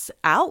everybody else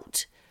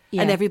out?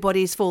 Yeah. And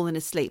everybody's fallen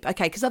asleep?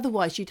 Okay, because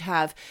otherwise you'd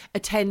have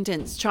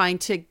attendants trying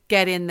to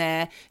get in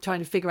there, trying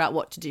to figure out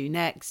what to do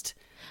next.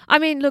 I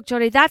mean, look,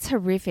 Johnny, that's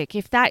horrific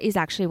if that is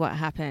actually what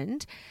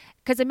happened.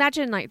 Because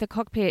imagine the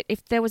cockpit,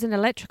 if there was an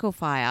electrical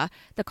fire,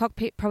 the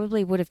cockpit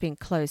probably would have been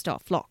closed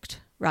off,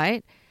 locked,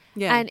 right?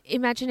 Yeah. And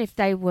imagine if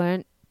they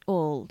weren't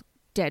all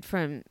dead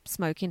from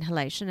smoke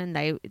inhalation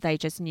and they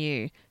just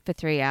knew for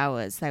 3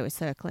 hours they were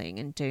circling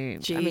and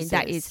doomed. Jesus.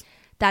 I mean,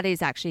 that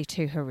is actually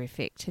too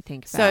horrific to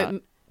think about. So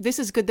this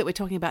is good that we're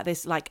talking about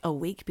this like a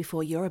week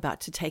before you're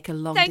about to take a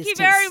long distance. Thank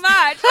you very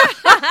much.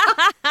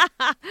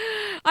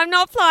 I'm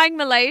not flying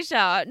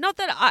Malaysia. Not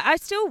that I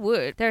still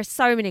would. There are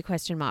so many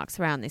question marks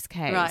around this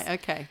case. Right,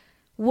 okay.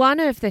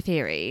 One of the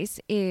theories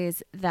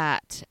is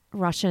that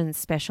Russian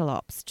special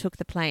ops took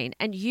the plane.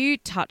 And you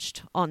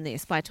touched on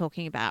this by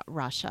talking about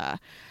Russia.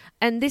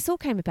 And this all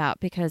came about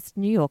because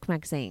New York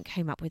Magazine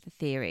came up with a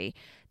theory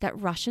that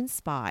Russian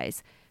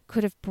spies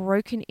could have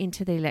broken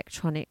into the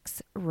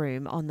electronics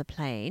room on the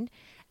plane,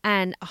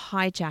 and a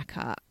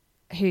hijacker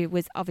who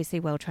was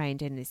obviously well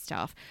trained in this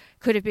stuff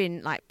could have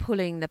been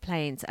pulling the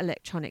plane's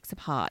electronics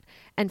apart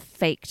and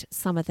faked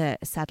some of the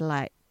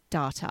satellite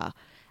data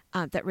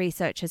that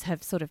researchers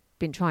have sort of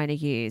been trying to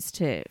use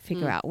to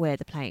figure out where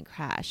the plane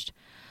crashed.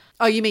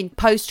 Oh, you mean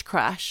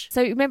post-crash?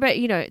 So remember,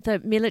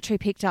 the military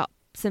picked up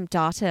some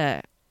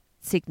data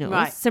signals,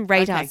 Right. some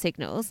radar Okay.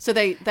 signals. So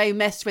they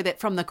messed with it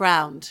from the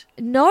ground.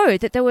 No,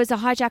 that there was a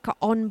hijacker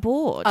on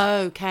board.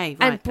 Okay, right.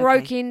 And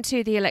broke okay.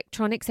 into the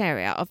electronics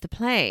area of the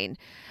plane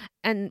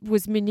and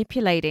was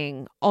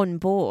manipulating on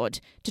board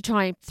to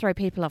try and throw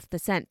people off the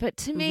scent. But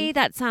to me,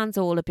 that sounds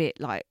all a bit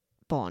like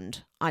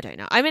Bond. I don't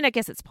know. I mean, I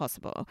guess it's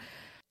possible.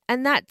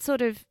 And that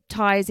sort of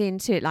ties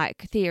into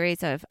like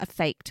theories of a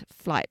faked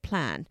flight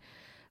plan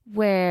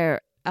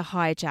where a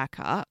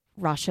hijacker,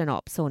 Russian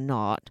ops or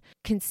not,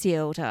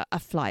 concealed a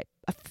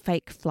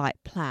fake flight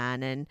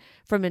plan and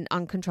from an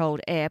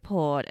uncontrolled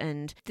airport.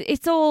 And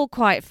it's all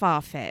quite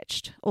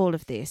far-fetched, all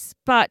of this.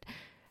 But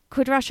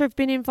could Russia have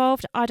been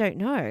involved? I don't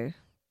know.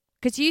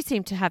 Because you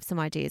seem to have some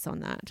ideas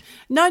on that.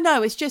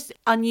 No, it's just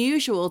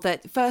unusual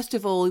that, first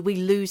of all, we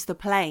lose the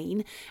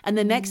plane. And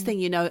the next thing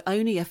you know,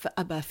 only a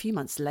few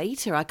months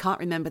later, I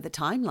can't remember the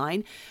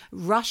timeline,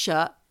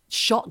 Russia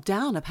shot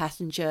down a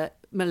passenger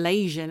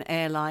Malaysian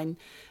airline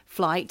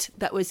flight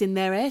that was in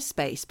their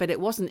airspace. But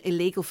it wasn't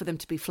illegal for them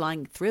to be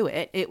flying through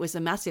it. It was a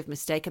massive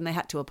mistake and they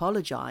had to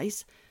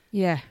apologise.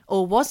 Yeah.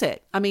 Or was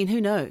it? I mean,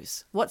 who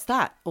knows? What's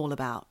that all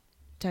about?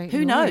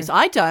 Who know. knows?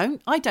 I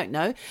don't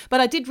know.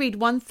 But I did read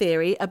one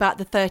theory about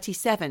the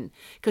 37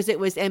 because it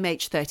was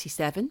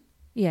MH37.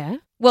 Yeah.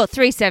 Well,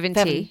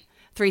 370.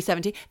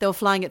 370. They were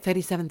flying at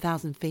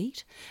 37,000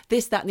 feet.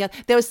 This, that, and the other.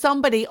 There was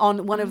somebody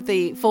on one of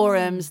the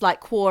forums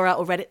like Quora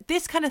or Reddit.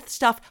 This kind of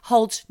stuff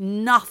holds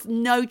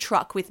no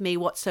truck with me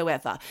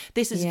whatsoever.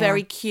 This is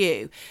very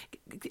Q.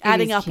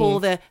 Adding up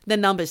all the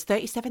numbers.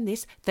 37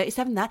 this,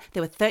 37 that.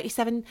 There were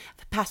 37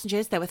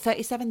 passengers. There were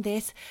 37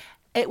 this.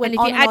 It went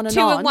And if you on add and on two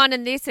and and on. one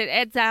and this, it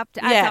adds up to...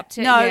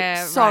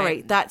 Sorry,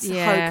 right. that's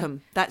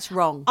hokum. That's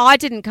wrong. I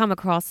didn't come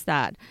across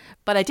that.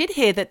 But I did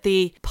hear that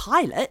the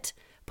pilot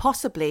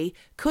possibly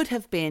could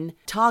have been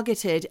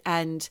targeted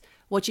and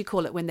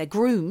when they're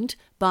groomed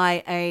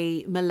by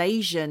a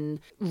Malaysian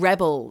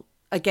rebel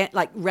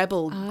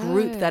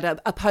group that are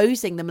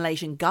opposing the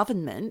Malaysian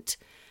government,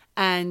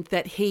 and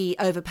that he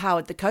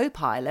overpowered the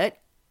co-pilot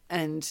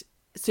and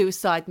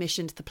suicide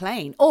missioned the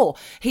plane. Or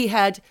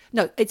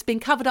it's been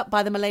covered up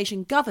by the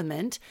Malaysian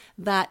government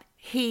that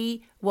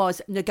he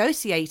was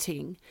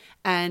negotiating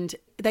and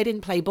they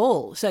didn't play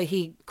ball, so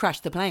he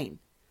crashed the plane.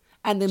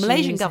 And the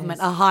Malaysian government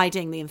are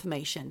hiding the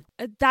information.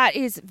 That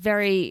is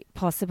very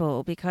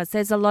possible because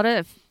there's a lot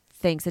of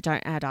things that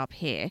don't add up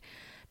here.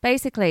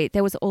 Basically,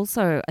 there was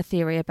also a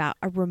theory about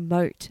a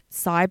remote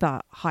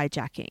cyber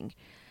hijacking.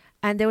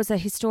 And there was a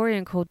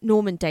historian called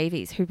Norman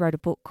Davies who wrote a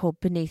book called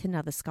Beneath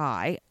Another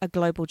Sky, A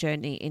Global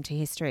Journey into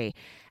History.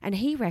 And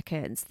he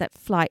reckons that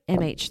flight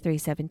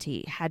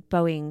MH370 had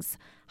Boeing's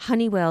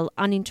Honeywell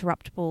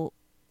uninterruptible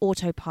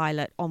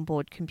autopilot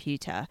onboard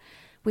computer,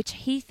 which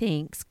he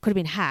thinks could have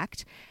been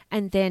hacked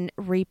and then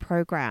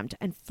reprogrammed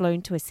and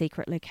flown to a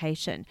secret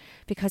location,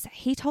 because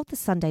he told the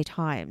Sunday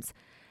Times,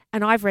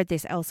 and I've read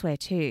this elsewhere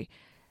too,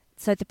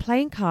 so the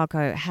plane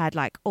cargo had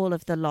like all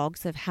of the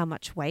logs of how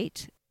much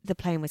weight the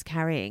plane was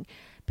carrying,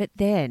 but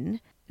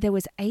then there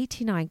was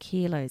 89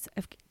 kilos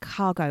of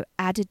cargo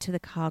added to the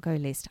cargo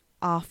list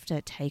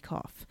after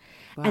takeoff.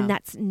 Wow. And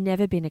that's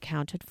never been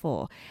accounted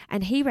for.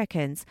 And he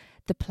reckons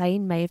the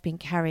plane may have been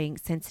carrying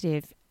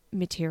sensitive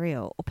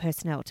material or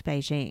personnel to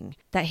Beijing,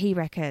 that he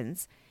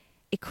reckons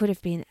it could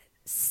have been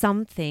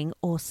something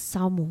or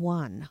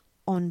someone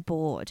on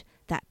board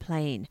that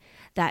plane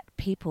that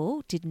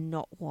people did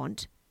not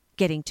want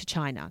getting to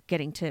China,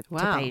 getting to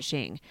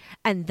Beijing.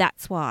 And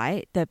that's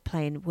why the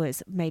plane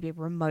was maybe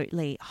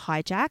remotely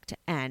hijacked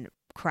and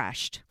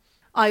crashed.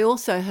 I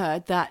also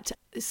heard that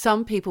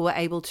some people were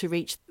able to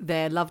reach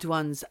their loved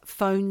ones'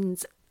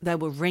 phones. They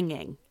were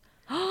ringing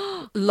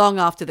long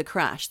after the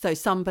crash. So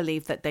some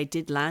believe that they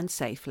did land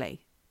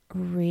safely.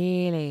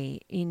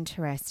 Really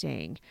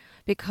interesting.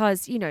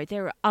 Because,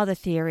 there are other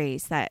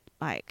theories that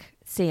like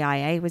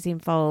CIA was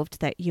involved,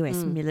 that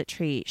US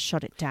military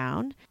shot it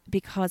down,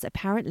 because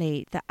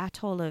apparently the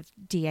atoll of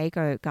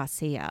Diego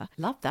Garcia.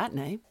 Love that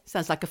name.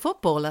 Sounds like a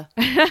footballer.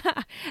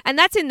 And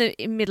that's in the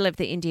middle of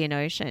the Indian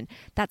Ocean.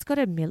 That's got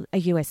a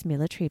US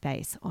military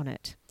base on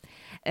it.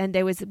 And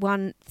there was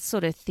one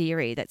sort of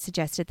theory that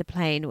suggested the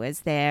plane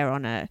was there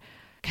on a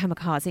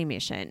kamikaze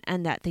mission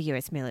and that the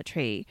US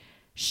military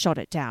shot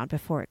it down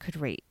before it could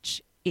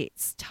reach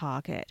its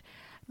target.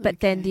 But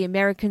then the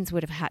Americans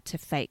would have had to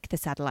fake the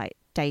satellite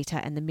data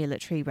and the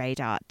military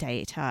radar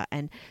data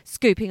and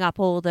scooping up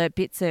all the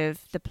bits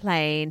of the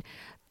plane.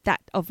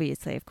 That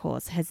obviously, of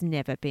course, has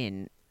never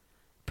been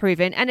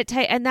proven. And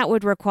and that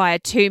would require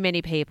too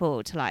many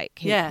people to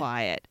keep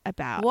quiet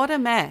about. What a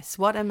mess.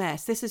 What a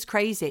mess. This is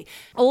crazy.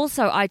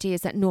 Also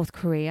ideas that North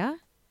Korea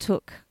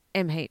took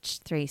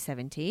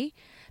MH370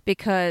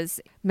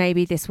 because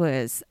maybe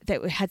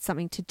that had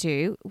something to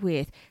do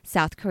with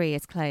South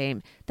Korea's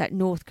claim that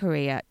North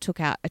Korea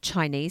took out a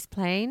Chinese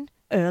plane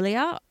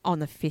earlier on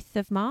the 5th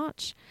of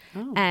March.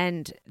 Oh.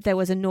 And there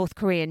was a North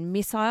Korean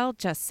missile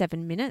just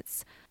 7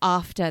 minutes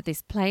after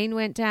this plane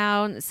went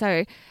down.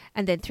 So,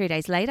 and then 3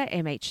 days later,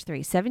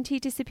 MH370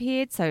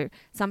 disappeared. So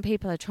some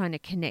people are trying to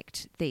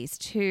connect these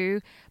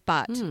two.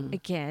 But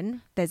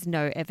again, there's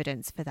no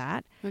evidence for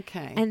that.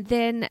 Okay. And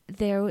then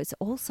there was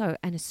also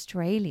an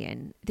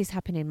Australian, this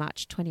happened in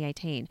March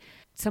 2018.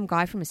 Some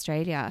guy from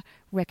Australia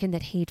reckoned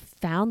that he'd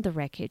found the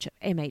wreckage of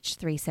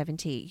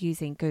MH370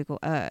 using Google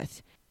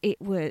Earth.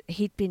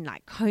 He'd been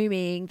like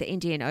combing the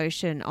Indian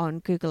Ocean on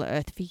Google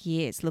Earth for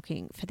years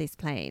looking for this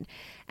plane.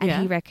 And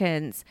he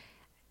reckons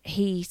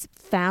he's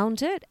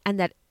found it and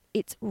that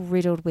it's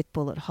riddled with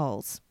bullet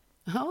holes.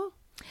 Oh.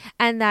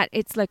 And that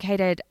it's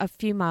located a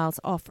few miles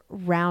off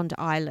Round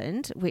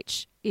Island,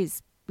 which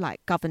is like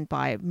governed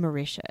by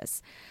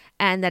Mauritius,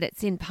 and that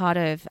it's in a part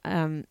of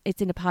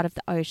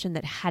the ocean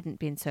that hadn't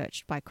been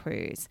searched by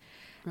crews.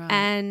 Right.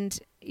 And,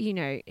 you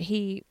know,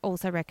 he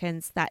also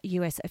reckons that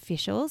US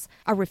officials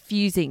are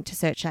refusing to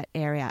search that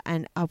area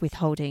and are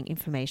withholding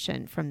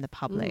information from the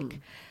public.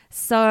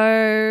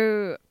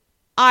 So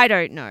I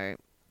don't know.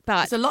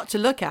 But it's a lot to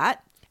look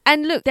at.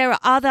 And look, there are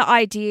other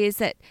ideas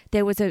that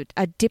there was a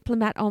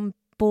diplomat on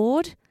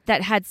board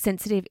that had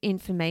sensitive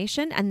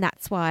information, and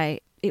that's why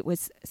it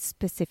was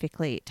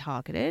specifically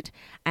targeted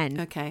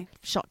and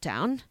shot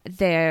down.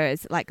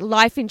 There's like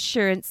life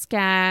insurance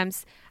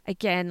scams.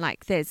 Again,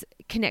 like there's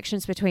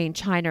connections between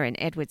China and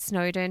Edward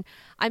Snowden.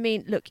 I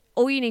mean, look,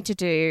 all you need to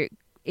do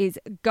is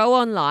go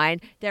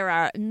online. There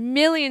are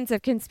millions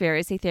of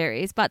conspiracy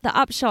theories, but the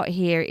upshot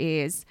here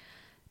is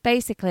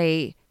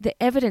basically the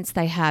evidence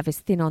they have is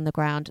thin on the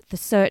ground. The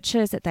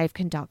searches that they've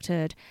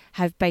conducted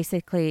have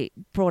basically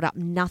brought up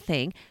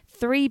nothing.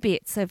 3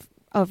 bits of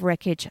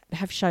wreckage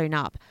have shown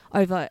up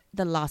over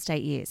the last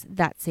 8 years.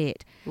 That's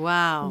it.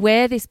 Wow.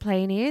 Where this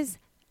plane is,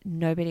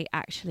 nobody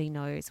actually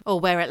knows.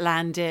 Or where it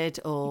landed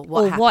or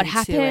what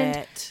happened to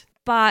it.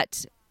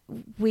 But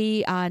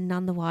we are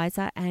none the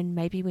wiser, and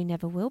maybe we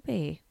never will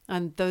be.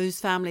 And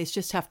those families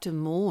just have to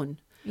mourn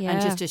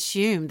and just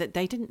assume that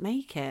they didn't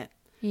make it.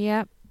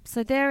 Yep.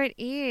 So there it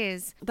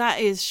is. That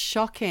is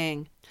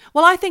shocking.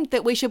 Well, I think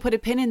that we should put a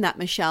pin in that,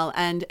 Michelle,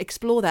 and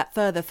explore that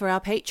further for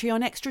our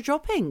Patreon extra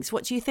droppings.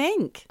 What do you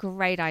think?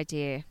 Great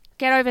idea.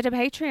 Get over to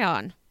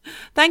Patreon.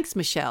 Thanks,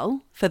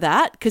 Michelle, for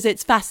that, because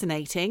it's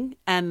fascinating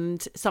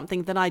and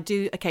something that I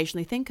do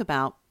occasionally think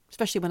about,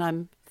 especially when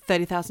I'm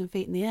 30,000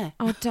 feet in the air.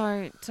 Oh,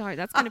 don't.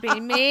 That's going to be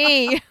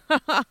me.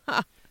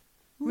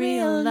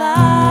 Real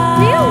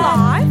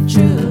life.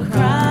 True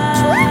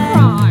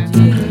crime.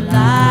 True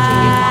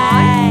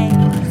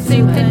crime.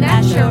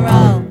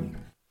 Supernatural.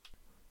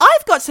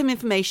 I've got some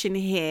information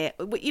here.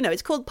 You know,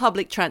 it's called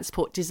public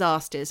transport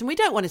disasters, and we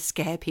don't want to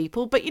scare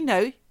people, but you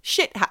know,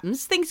 shit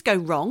happens, things go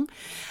wrong.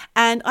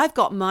 And I've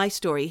got my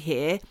story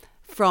here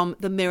from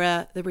the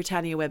Mirror, the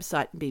Britannia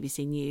website, and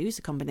BBC News,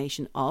 a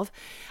combination of.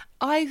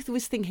 I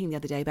was thinking the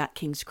other day about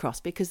King's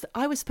Cross because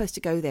I was supposed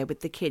to go there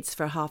with the kids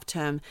for a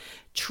half-term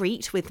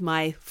treat with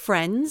my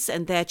friends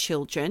and their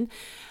children,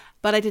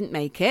 but I didn't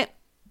make it.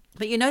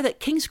 But you know that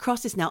King's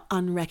Cross is now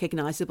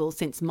unrecognisable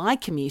since my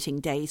commuting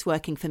days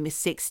working for Miss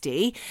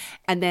 60,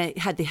 and they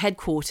had the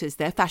headquarters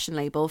there, fashion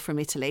label from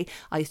Italy.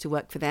 I used to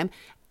work for them,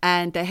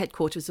 and their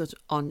headquarters was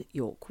on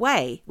York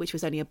Way, which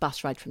was only a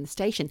bus ride from the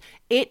station.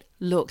 It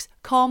looks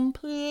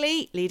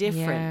completely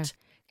different. Yeah.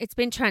 It's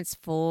been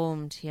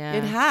transformed, yeah.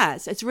 It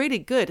has. It's really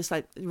good. It's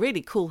like a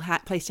really cool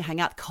place to hang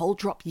out. Coal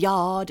Drop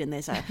Yard, and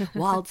there's a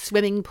wild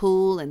swimming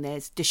pool, and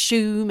there's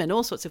Dishoom and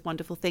all sorts of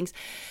wonderful things.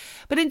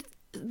 But in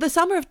the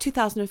summer of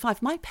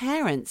 2005, my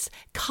parents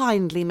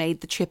kindly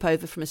made the trip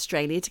over from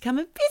Australia to come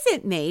and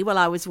visit me while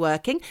I was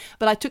working,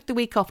 but I took the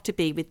week off to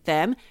be with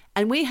them,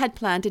 and we had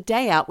planned a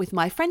day out with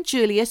my friend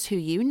Julius, who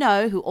you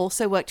know, who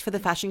also worked for the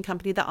fashion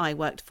company that I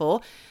worked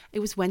for. It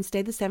was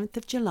Wednesday the 7th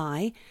of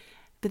July,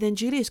 but then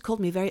Julius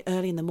called me very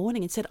early in the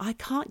morning and said, I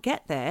can't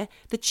get there.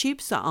 The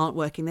tubes aren't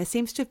working. There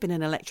seems to have been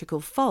an electrical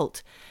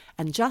fault.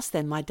 And just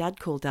then my dad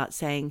called out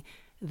saying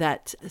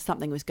that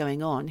something was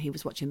going on. He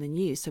was watching the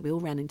news, so we all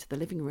ran into the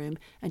living room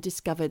and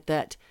discovered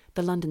that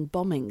the London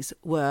bombings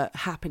were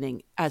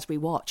happening as we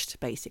watched,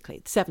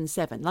 basically.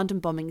 7/7,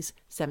 London bombings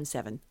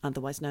 7/7,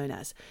 otherwise known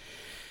as.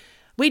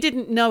 We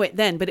didn't know it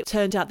then, but it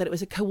turned out that it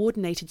was a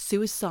coordinated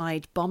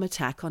suicide bomb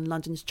attack on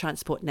London's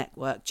transport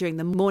network during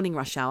the morning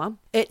rush hour.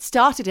 It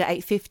started at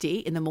 8:50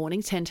 in the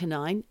morning, 10 to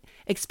 9.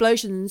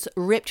 Explosions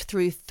ripped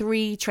through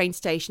 3 train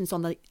stations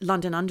on the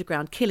London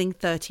Underground, killing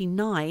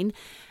 39.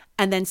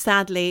 And then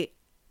sadly,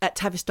 at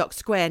Tavistock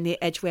Square near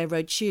Edgware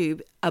Road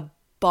Tube, a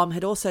bomb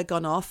had also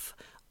gone off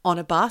on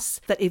a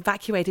bus that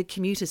evacuated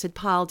commuters had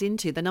piled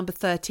into, the number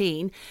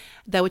 13.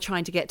 They were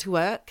trying to get to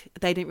work.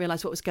 They didn't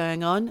realise what was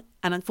going on.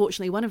 And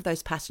unfortunately, one of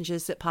those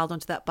passengers that piled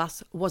onto that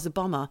bus was a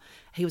bomber.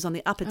 He was on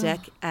the upper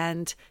deck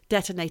and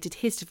detonated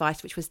his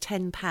device, which was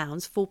 10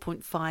 pounds,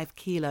 4.5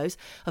 kilos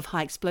of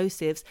high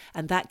explosives.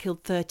 And that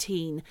killed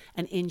 13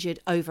 and injured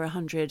over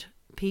 100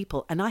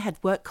 people. And I had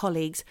work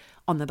colleagues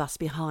on the bus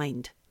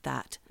behind.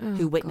 that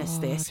who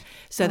witnessed this.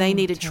 So they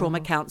needed trauma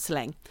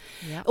counselling.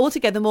 Yep.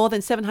 Altogether, more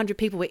than 700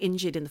 people were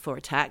injured in the 4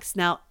 attacks.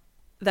 Now,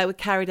 they were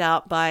carried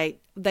out by,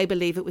 they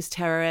believe it was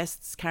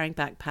terrorists carrying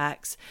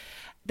backpacks.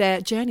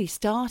 Their journey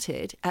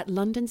started at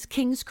London's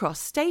King's Cross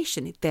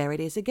station. There it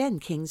is again,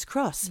 King's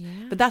Cross. Yeah.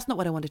 But that's not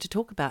what I wanted to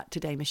talk about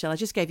today, Michelle. I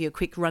just gave you a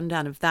quick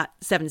rundown of that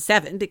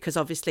 7/7 because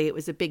obviously it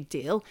was a big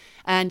deal.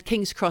 And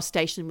King's Cross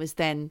station was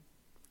then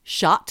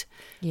shut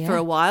for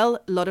a while.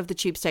 A lot of the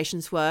tube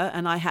stations were,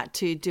 and I had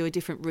to do a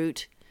different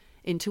route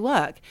into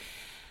work.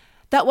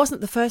 That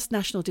wasn't the first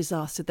national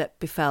disaster that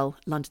befell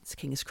London's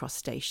King's Cross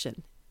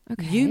station.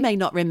 Okay. You may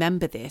not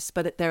remember this,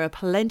 but there are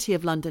plenty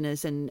of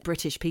Londoners and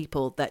British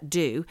people that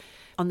do.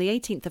 On the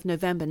 18th of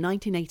November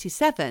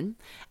 1987,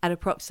 at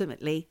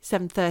approximately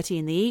 7:30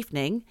 in the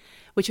evening,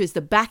 which was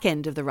the back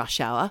end of the rush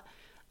hour,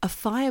 a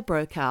fire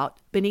broke out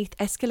beneath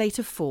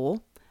escalator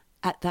 4.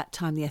 At that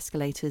time, the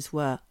escalators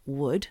were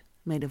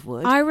made of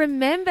wood. I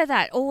remember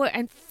that. Oh,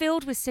 and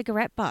filled with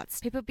cigarette butts.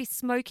 People would be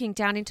smoking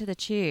down into the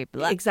tube.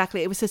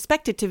 Exactly. It was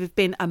suspected to have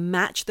been a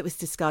match that was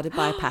discarded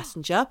by a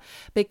passenger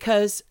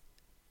because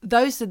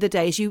those are the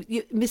days you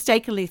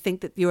mistakenly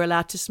think that you're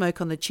allowed to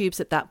smoke on the tubes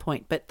at that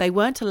point, but they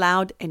weren't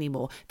allowed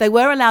anymore. They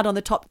were allowed on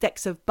the top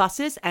decks of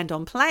buses and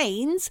on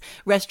planes,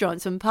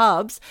 restaurants and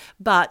pubs,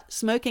 but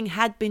smoking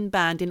had been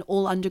banned in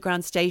all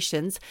underground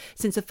stations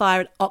since a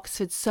fire at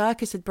Oxford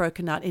Circus had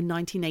broken out in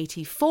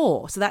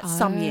 1984. So that's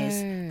some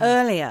years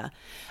earlier.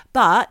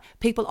 But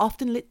people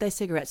often lit their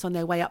cigarettes on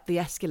their way up the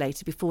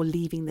escalator before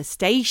leaving the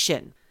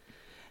station.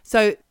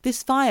 So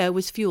this fire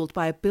was fueled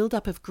by a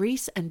buildup of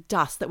grease and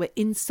dust that were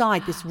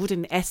inside this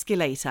wooden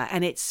escalator,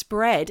 and it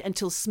spread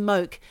until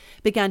smoke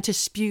began to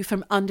spew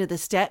from under the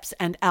steps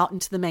and out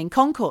into the main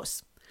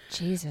concourse.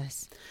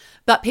 Jesus.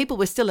 But people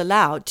were still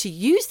allowed to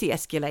use the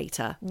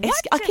escalator.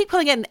 I keep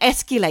calling it an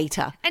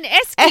escalator. An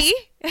esky?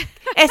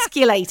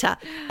 Escalator.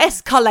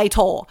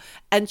 Escalator.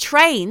 And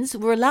trains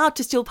were allowed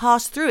to still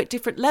pass through at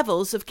different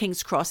levels of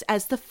King's Cross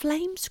as the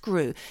flames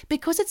grew.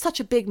 Because it's such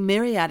a big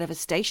myriad of a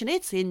station,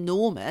 it's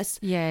enormous.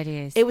 Yeah, it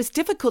is. It was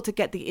difficult to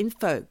get the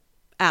info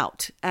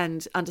out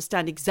and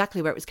understand exactly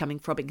where it was coming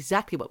from,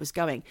 exactly what was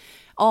going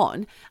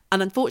on.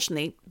 And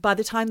unfortunately, by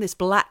the time this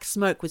black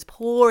smoke was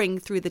pouring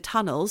through the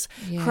tunnels,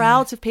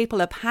 crowds of people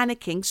are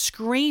panicking,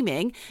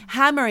 screaming,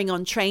 hammering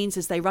on trains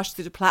as they rush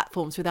through the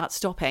platforms without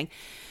stopping.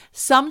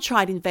 Some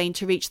tried in vain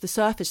to reach the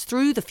surface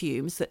through the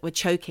fumes that were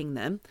choking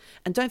them.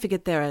 And don't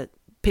forget, there are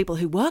people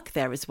who work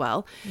there as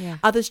well. Yeah.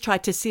 Others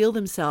tried to seal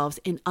themselves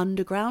in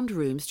underground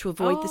rooms to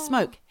avoid the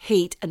smoke,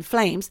 heat and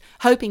flames,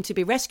 hoping to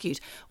be rescued.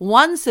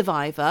 One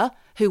survivor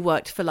who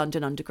worked for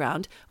London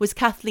Underground was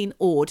Kathleen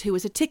Ord, who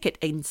was a ticket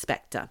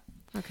inspector.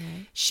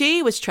 Okay.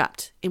 She was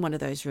trapped in one of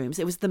those rooms.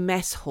 It was the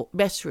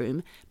mess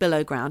room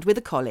below ground with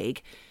a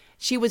colleague.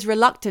 She was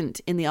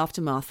reluctant in the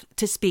aftermath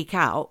to speak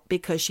out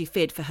because she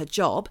feared for her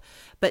job,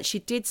 but she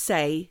did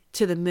say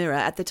to the Mirror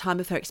at the time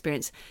of her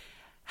experience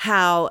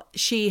how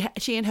she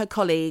and her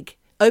colleague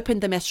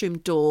opened the mess room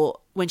door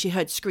when she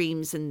heard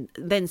screams and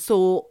then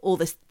saw all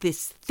this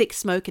thick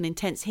smoke and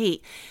intense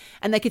heat,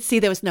 and they could see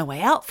there was no way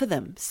out for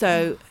them.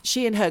 So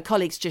she and her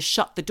colleagues just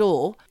shut the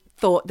door,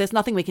 thought there's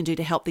nothing we can do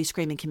to help these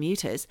screaming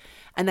commuters,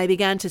 and they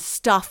began to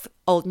stuff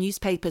old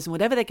newspapers and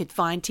whatever they could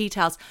find, tea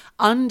towels,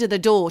 under the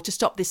door to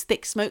stop this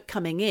thick smoke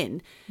coming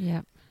in,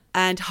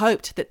 and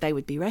hoped that they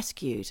would be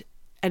rescued.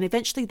 And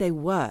eventually they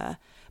were,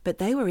 but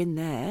they were in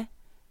there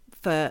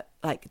for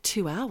like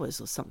 2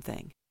 hours or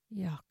something.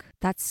 Yuck.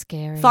 That's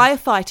scary.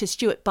 Firefighter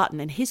Stuart Button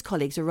and his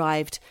colleagues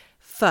arrived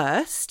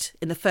first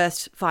in the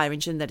first fire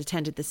engine that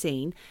attended the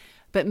scene.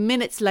 But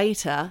minutes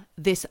later,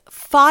 this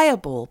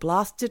fireball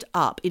blasted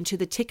up into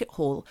the ticket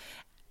hall,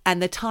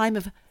 and the time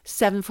of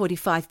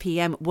 7:45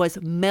 p.m.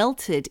 was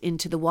melted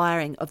into the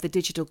wiring of the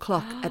digital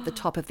clock at the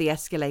top of the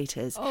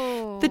escalators.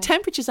 The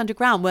temperatures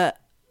underground were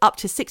up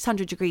to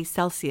 600 degrees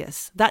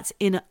Celsius. That's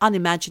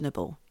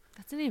unimaginable.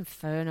 That's an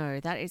inferno.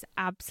 That is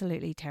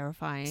absolutely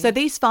terrifying. So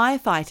these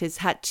firefighters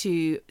had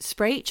to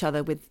spray each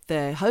other with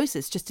the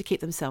hoses just to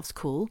keep themselves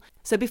cool.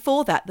 So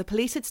before that, the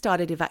police had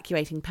started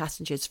evacuating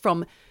passengers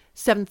from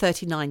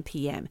 7:39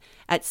 p.m.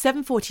 At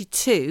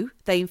 7:42,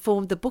 they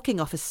informed the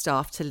booking office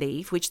staff to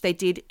leave, which they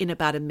did in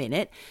about a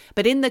minute.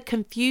 But in the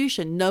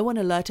confusion, no one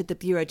alerted the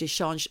Bureau de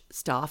Change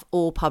staff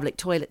or public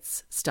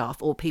toilets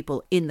staff or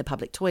people in the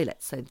public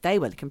toilets. So they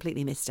were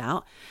completely missed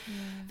out.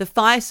 The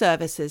fire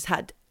services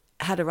had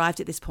arrived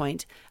at this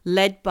point,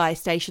 led by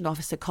Station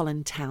Officer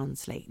Colin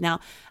Townsley. Now,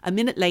 a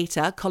minute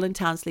later, Colin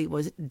Townsley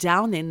was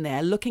down in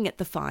there looking at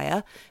the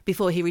fire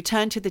before he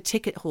returned to the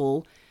ticket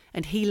hall,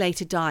 and he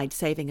later died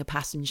saving a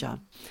passenger.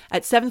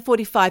 At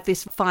 7:45,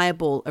 this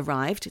fireball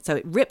arrived, so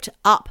it ripped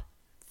up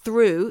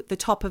through the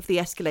top of the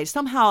escalator.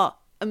 Somehow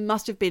it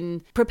must have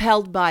been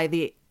propelled by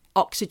the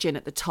oxygen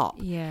at the top.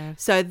 Yeah.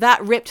 So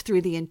that ripped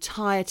through the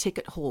entire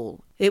ticket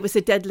hall. It was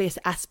the deadliest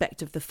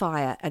aspect of the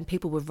fire, and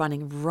people were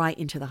running right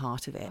into the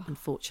heart of it,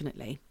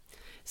 unfortunately.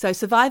 So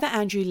survivor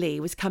Andrew Lee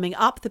was coming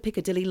up the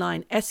Piccadilly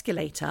line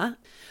escalator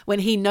when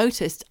he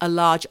noticed a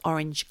large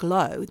orange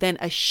glow, then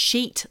a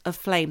sheet of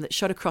flame that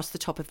shot across the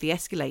top of the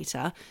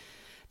escalator.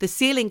 The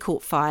ceiling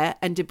caught fire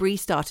and debris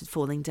started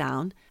falling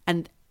down,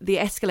 and the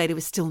escalator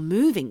was still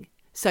moving.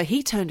 So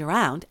he turned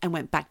around and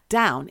went back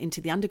down into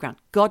the underground.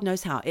 God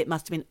knows how. It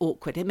must have been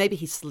awkward. Maybe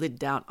he slid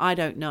down. I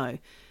don't know.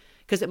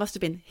 Because it must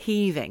have been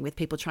heaving with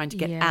people trying to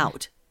get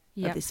out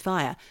of this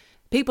fire.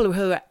 People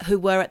who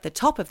were at the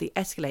top of the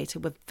escalator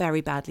were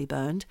very badly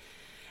burned.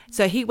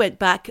 So he went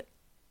back,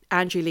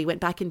 Andrew Lee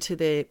went back to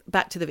the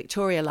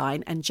Victoria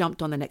line and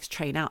jumped on the next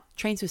train out.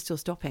 Trains were still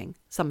stopping,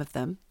 some of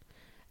them.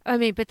 I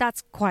mean, but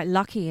that's quite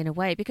lucky in a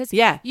way, because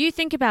you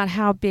think about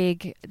how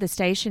big the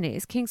station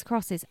is. King's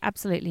Cross is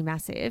absolutely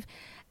massive.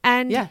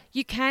 And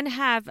you can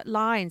have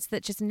lines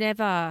that just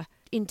never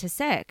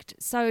intersect.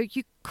 So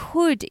you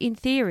could, in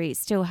theory,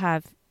 still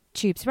have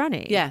tubes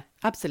running. Yeah,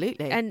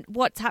 absolutely. And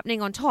what's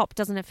happening on top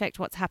doesn't affect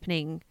what's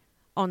happening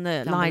on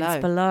the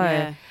lines below.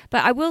 Yeah.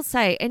 But I will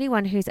say,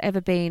 anyone who's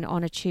ever been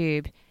on a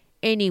tube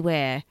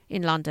anywhere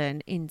in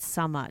London in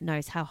summer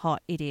knows how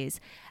hot it is.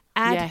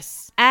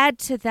 Add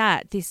to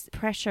that this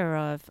pressure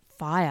of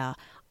fire.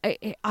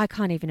 I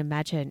can't even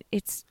imagine.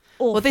 It's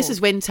awful. Well, this is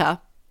winter.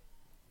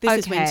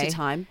 This is winter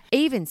time.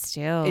 Even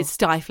still. It's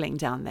stifling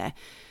down there.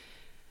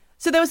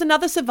 So there was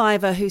another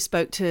survivor who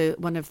spoke to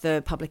one of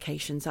the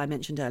publications I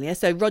mentioned earlier.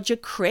 So Roger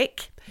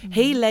Crick,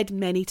 he led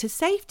many to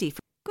safety.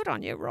 Good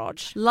on you, Rog.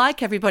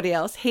 Like everybody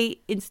else,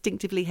 he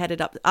instinctively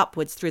headed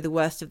upwards through the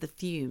worst of the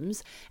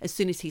fumes as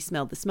soon as he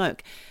smelled the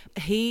smoke.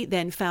 He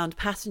then found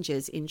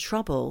passengers in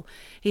trouble.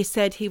 He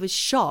said he was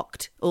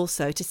shocked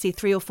also to see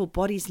 3 or 4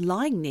 bodies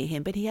lying near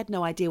him, but he had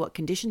no idea what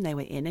condition they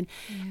were in. And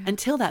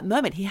until that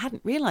moment, he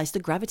hadn't realised the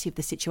gravity of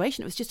the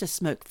situation. It was just a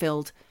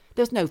smoke-filled...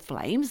 There was no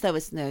flames. There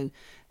was no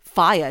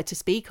fire to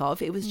speak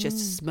of. It was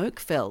just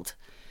smoke-filled.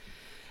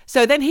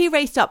 So then he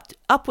raced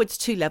upwards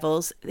 2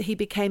 levels. He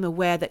became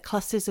aware that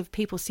clusters of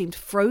people seemed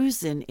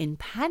frozen in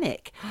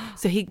panic.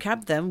 So he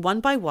grabbed them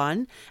one by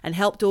one and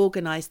helped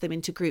organise them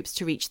into groups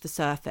to reach the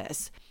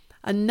surface.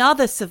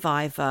 Another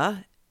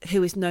survivor,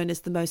 who is known as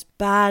the most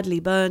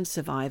badly burned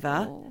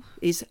survivor,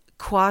 is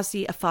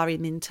Kwasi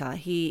Afari-Minta.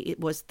 He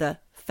was the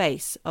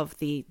face of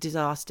the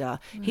disaster.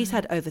 He's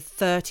had over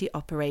 30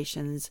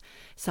 operations,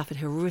 suffered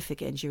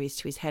horrific injuries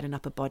to his head and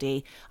upper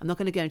body. I'm not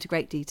going to go into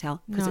great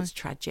detail because it's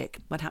tragic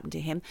what happened to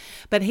him.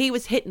 But he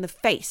was hit in the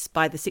face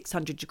by the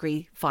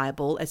 600-degree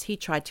fireball as he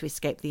tried to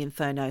escape the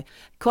inferno.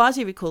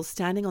 Kwasi recalls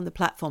standing on the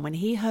platform when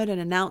he heard an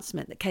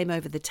announcement that came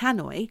over the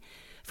tannoy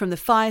from the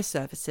fire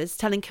services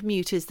telling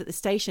commuters that the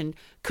station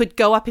could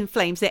go up in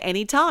flames at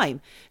any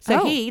time.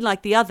 So he,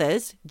 like the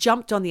others,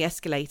 jumped on the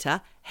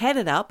escalator,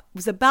 headed up,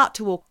 was about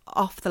to walk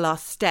off the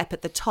last step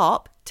at the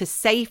top to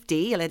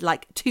safety,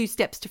 like 2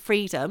 steps to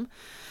freedom,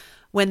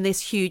 when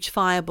this huge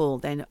fireball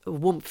then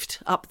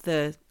whoomphed up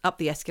the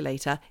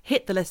escalator,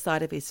 hit the left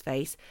side of his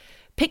face,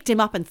 picked him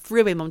up and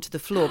threw him onto the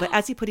floor. But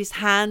as he put his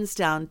hands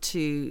down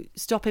to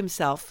stop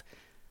himself,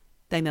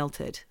 they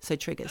melted. So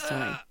triggers,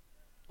 sorry.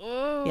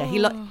 Yeah,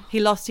 he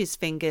lost his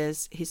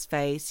fingers, his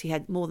face. He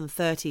had more than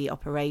 30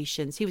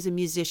 operations. He was a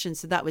musician,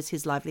 so that was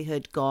his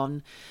livelihood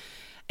gone.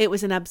 It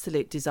was an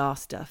absolute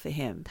disaster for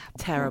him.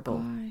 Terrible.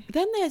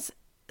 Then there's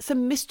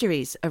some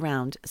mysteries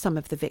around some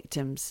of the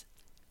victims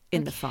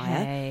in the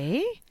fire.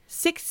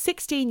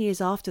 16 years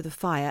after the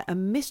fire, a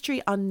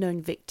mystery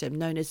unknown victim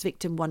known as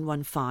Victim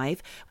 115,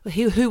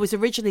 who was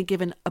originally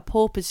given a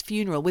pauper's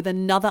funeral with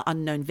another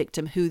unknown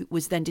victim who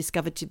was then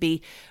discovered to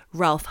be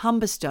Ralph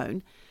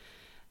Humberstone.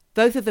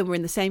 Both of them were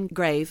in the same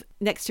grave.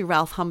 Next to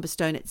Ralph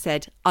Humberstone, it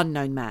said,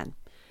 unknown man.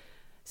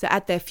 So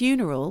at their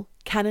funeral,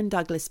 Canon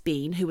Douglas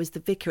Bean, who was the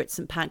vicar at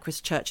St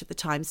Pancras Church at the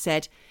time,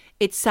 said,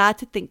 "It's sad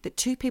to think that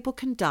 2 people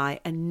can die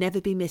and never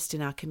be missed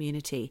in our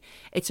community.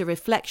 It's a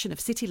reflection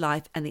of city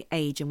life and the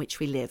age in which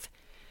we live."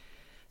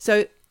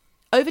 So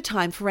over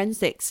time,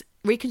 forensics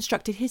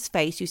reconstructed his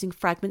face using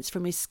fragments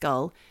from his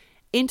skull.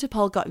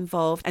 Interpol got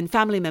involved and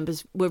family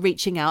members were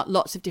reaching out,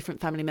 lots of different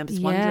family members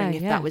wondering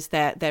if that was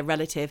their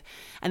relative.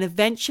 And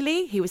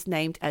eventually he was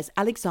named as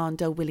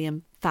Alexander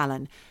William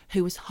Fallon,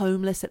 who was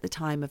homeless at the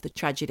time of the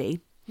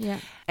tragedy.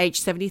 Age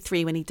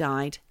 73 when he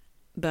died,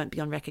 burnt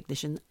beyond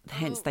recognition,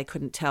 hence they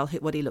couldn't tell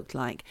what he looked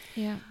like.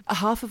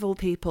 Half of all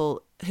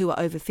people who are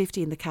over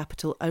 50 in the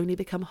capital only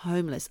become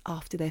homeless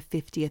after their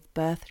 50th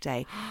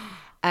birthday.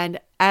 And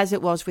as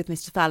it was with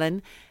Mr.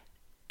 Fallon,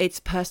 it's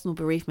personal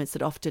bereavements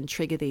that often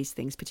trigger these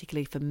things,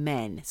 particularly for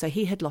men. So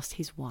he had lost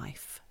his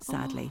wife,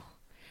 sadly.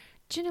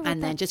 Do you know what?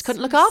 And then just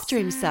couldn't look after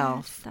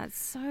himself. That's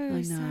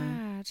so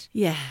sad.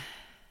 Yeah.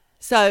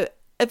 So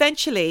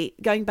eventually,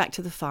 going back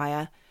to the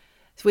fire,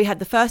 so we had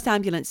the first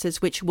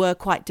ambulances, which were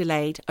quite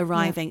delayed,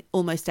 arriving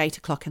almost 8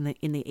 o'clock in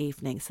the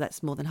evening. So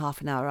that's more than half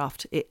an hour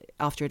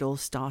after it all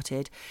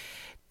started.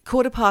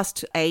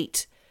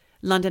 8:15,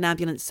 London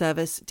Ambulance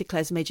Service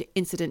declares a major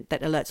incident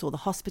that alerts all the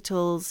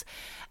hospitals.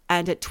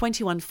 And at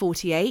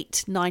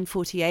 9:48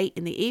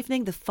 in the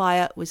evening, the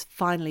fire was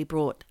finally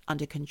brought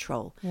under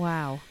control.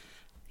 Wow.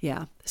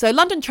 Yeah. So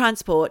London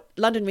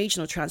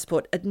Regional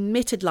Transport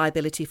admitted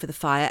liability for the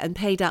fire and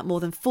paid out more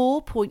than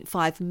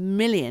 4.5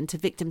 million to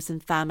victims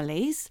and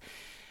families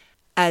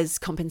as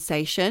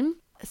compensation.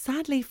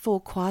 sadly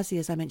for Kwasi,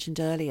 as I mentioned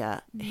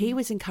earlier, he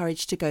was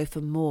encouraged to go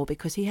for more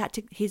because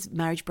his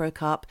marriage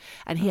broke up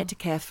and he had to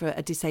care for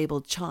a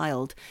disabled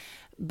child,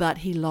 but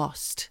he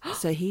lost.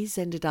 So he's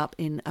ended up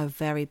in a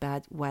very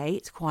bad way.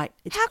 It's quite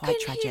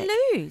tragic. How can he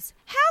lose?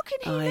 How can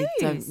he lose?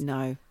 I don't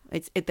know.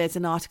 There's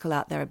an article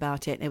out there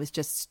about it. It was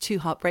just too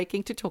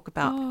heartbreaking to talk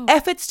about.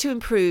 Efforts to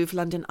improve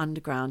London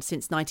Underground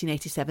since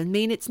 1987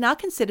 mean it's now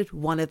considered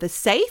one of the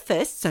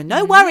safest. So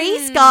no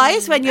worries,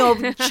 guys, when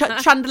you're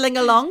trundling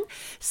along.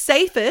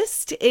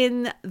 Safest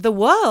in the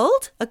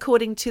world,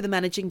 according to the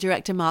managing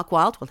director, Mark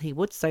Wilde. Well, he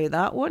would say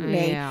that, wouldn't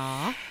he?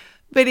 Yeah.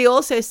 But he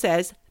also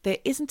says, there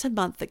isn't a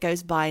month that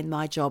goes by in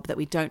my job that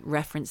we don't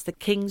reference the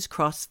King's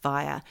Cross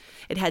fire.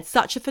 It had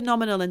such a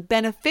phenomenal and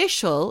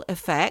beneficial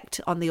effect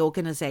on the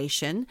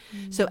organisation.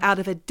 So out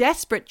of a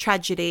desperate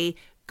tragedy,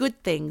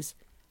 good things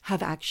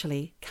have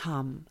actually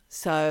come.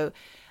 So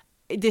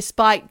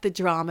despite the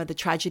drama, the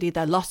tragedy,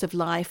 the loss of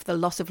life, the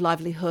loss of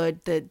livelihood,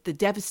 the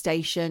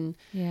devastation,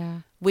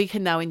 we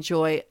can now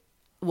enjoy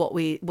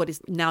what is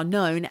now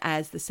known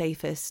as the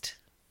safest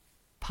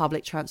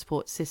public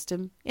transport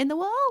system in the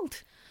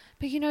world.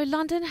 But,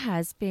 London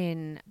has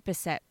been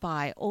beset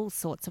by all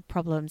sorts of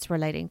problems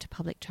relating to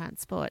public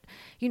transport.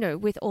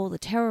 With all the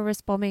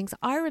terrorist bombings.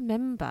 I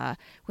remember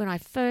when I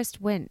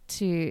first went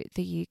to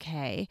the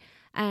UK,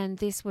 and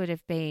this would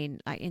have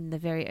been like in the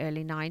very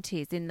early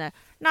 90s, in the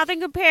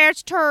nothing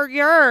compares to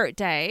your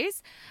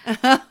days.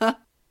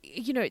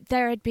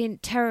 There had been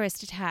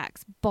terrorist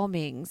attacks,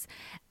 bombings,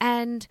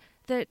 and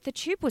the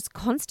tube was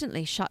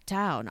constantly shut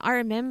down. I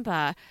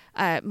remember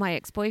my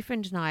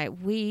ex-boyfriend and I,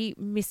 we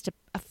missed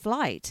a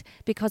flight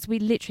because we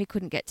literally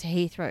couldn't get to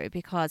Heathrow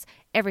because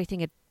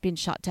everything had been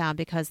shut down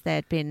because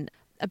there'd been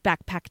a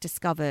backpack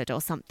discovered or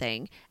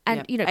something.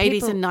 And,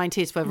 80s and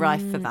 90s were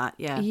rife for that,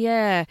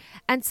 Yeah.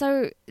 And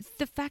so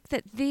the fact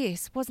that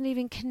this wasn't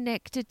even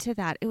connected to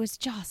that, it was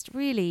just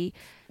really,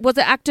 was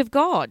an act of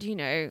God,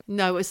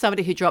 No, it was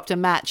somebody who dropped a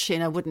match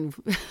in a wooden...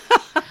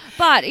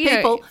 But,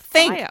 people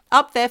think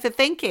up there for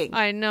thinking.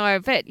 I know,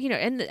 but,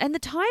 and the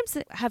times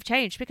have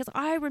changed because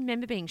I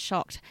remember being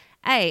shocked,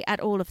 A,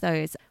 at all of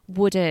those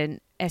wooden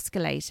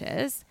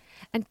escalators,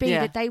 and B,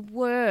 that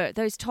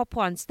those top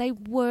ones, they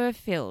were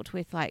filled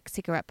with like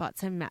cigarette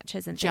butts and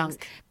matches and junk.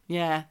 Things.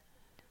 Yeah.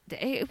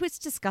 It was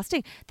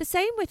disgusting. The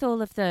same with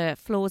all of the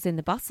floors in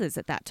the buses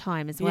at that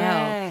time as well.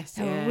 Yes,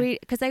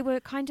 because they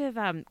were kind of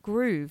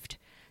grooved.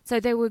 So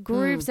there were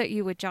grooves that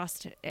you would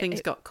just...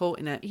 Things got caught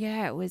in it.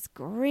 Yeah, it was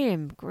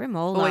grim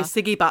all Always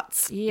ciggy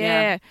butts.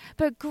 Yeah.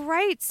 But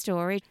great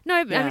story. No,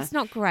 I mean, it's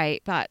not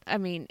great, but I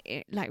mean,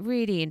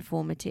 really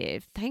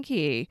informative. Thank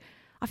you.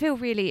 I feel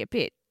really a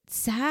bit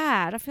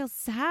sad. I feel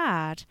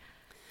sad.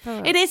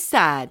 It is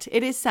sad.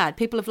 It is sad.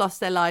 People have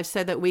lost their lives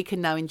so that we can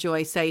now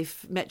enjoy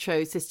safe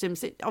metro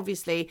systems.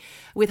 Obviously,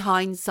 with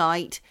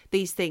hindsight,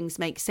 these things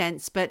make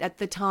sense. But at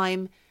the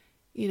time,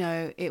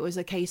 it was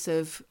a case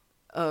of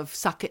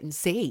suck it and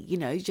see,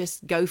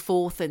 just go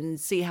forth and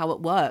see how it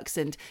works.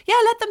 And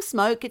let them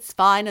smoke. It's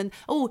fine. And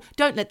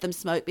don't let them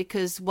smoke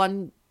because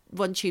one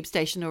tube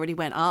station already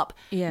went up.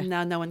 Yeah.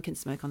 Now no one can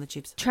smoke on the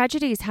tubes.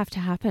 Tragedies have to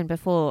happen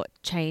before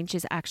change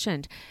is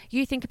actioned.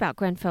 You think about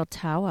Grenfell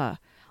Tower,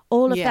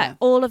 all of that,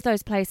 all of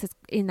those places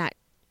in that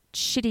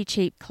shitty,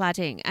 cheap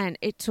cladding, and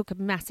it took a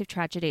massive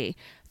tragedy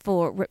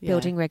for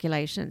building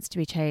regulations to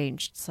be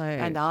changed. So,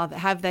 and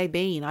have they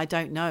been? I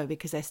don't know,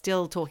 because they're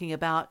still talking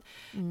about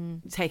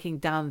taking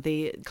down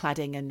the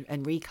cladding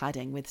and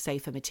recladding with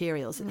safer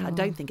materials. I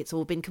don't think it's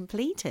all been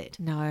completed.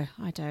 No,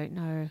 I don't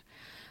know.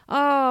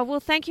 Oh, well,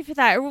 thank you for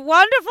that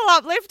wonderful,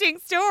 uplifting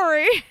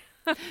story.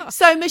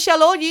 So,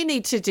 Michelle, all you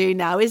need to do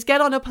now is get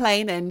on a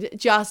plane and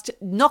just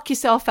knock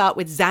yourself out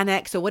with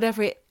Xanax or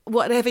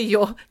whatever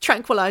your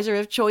tranquilizer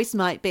of choice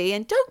might be.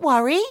 And don't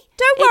worry.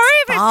 Don't worry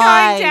if it's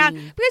going down.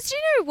 Because you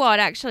know what,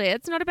 actually,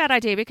 it's not a bad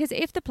idea, because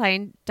if the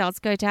plane does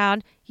go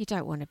down, you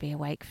don't want to be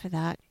awake for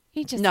that.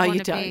 You just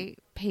want to be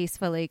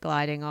peacefully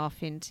gliding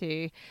off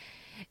into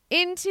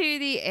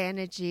the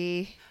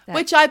energy.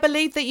 Which I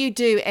believe that you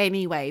do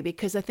anyway,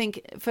 because I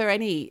think for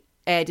any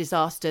air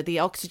disaster, the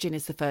oxygen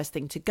is the first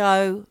thing to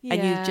go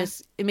and you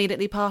just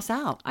immediately pass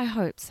out. I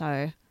hope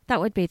so.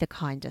 That would be the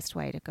kindest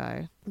way to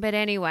go. But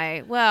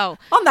anyway, well...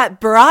 On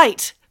that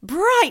bright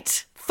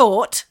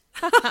thought.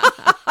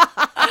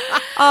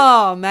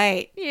 Oh,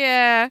 mate.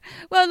 Yeah.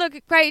 Well, look,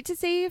 great to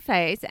see your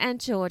face.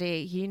 And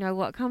Geordie, you know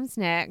what comes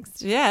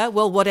next. Yeah,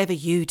 well, whatever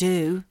you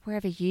do.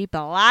 Wherever you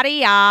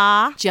bloody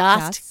are.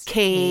 Just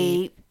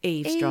keep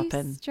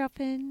eavesdropping.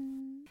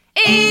 Eavesdropping.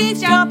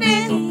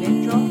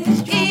 Eavesdropping.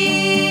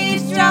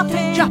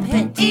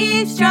 Eavesdropping.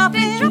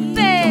 Eavesdropping.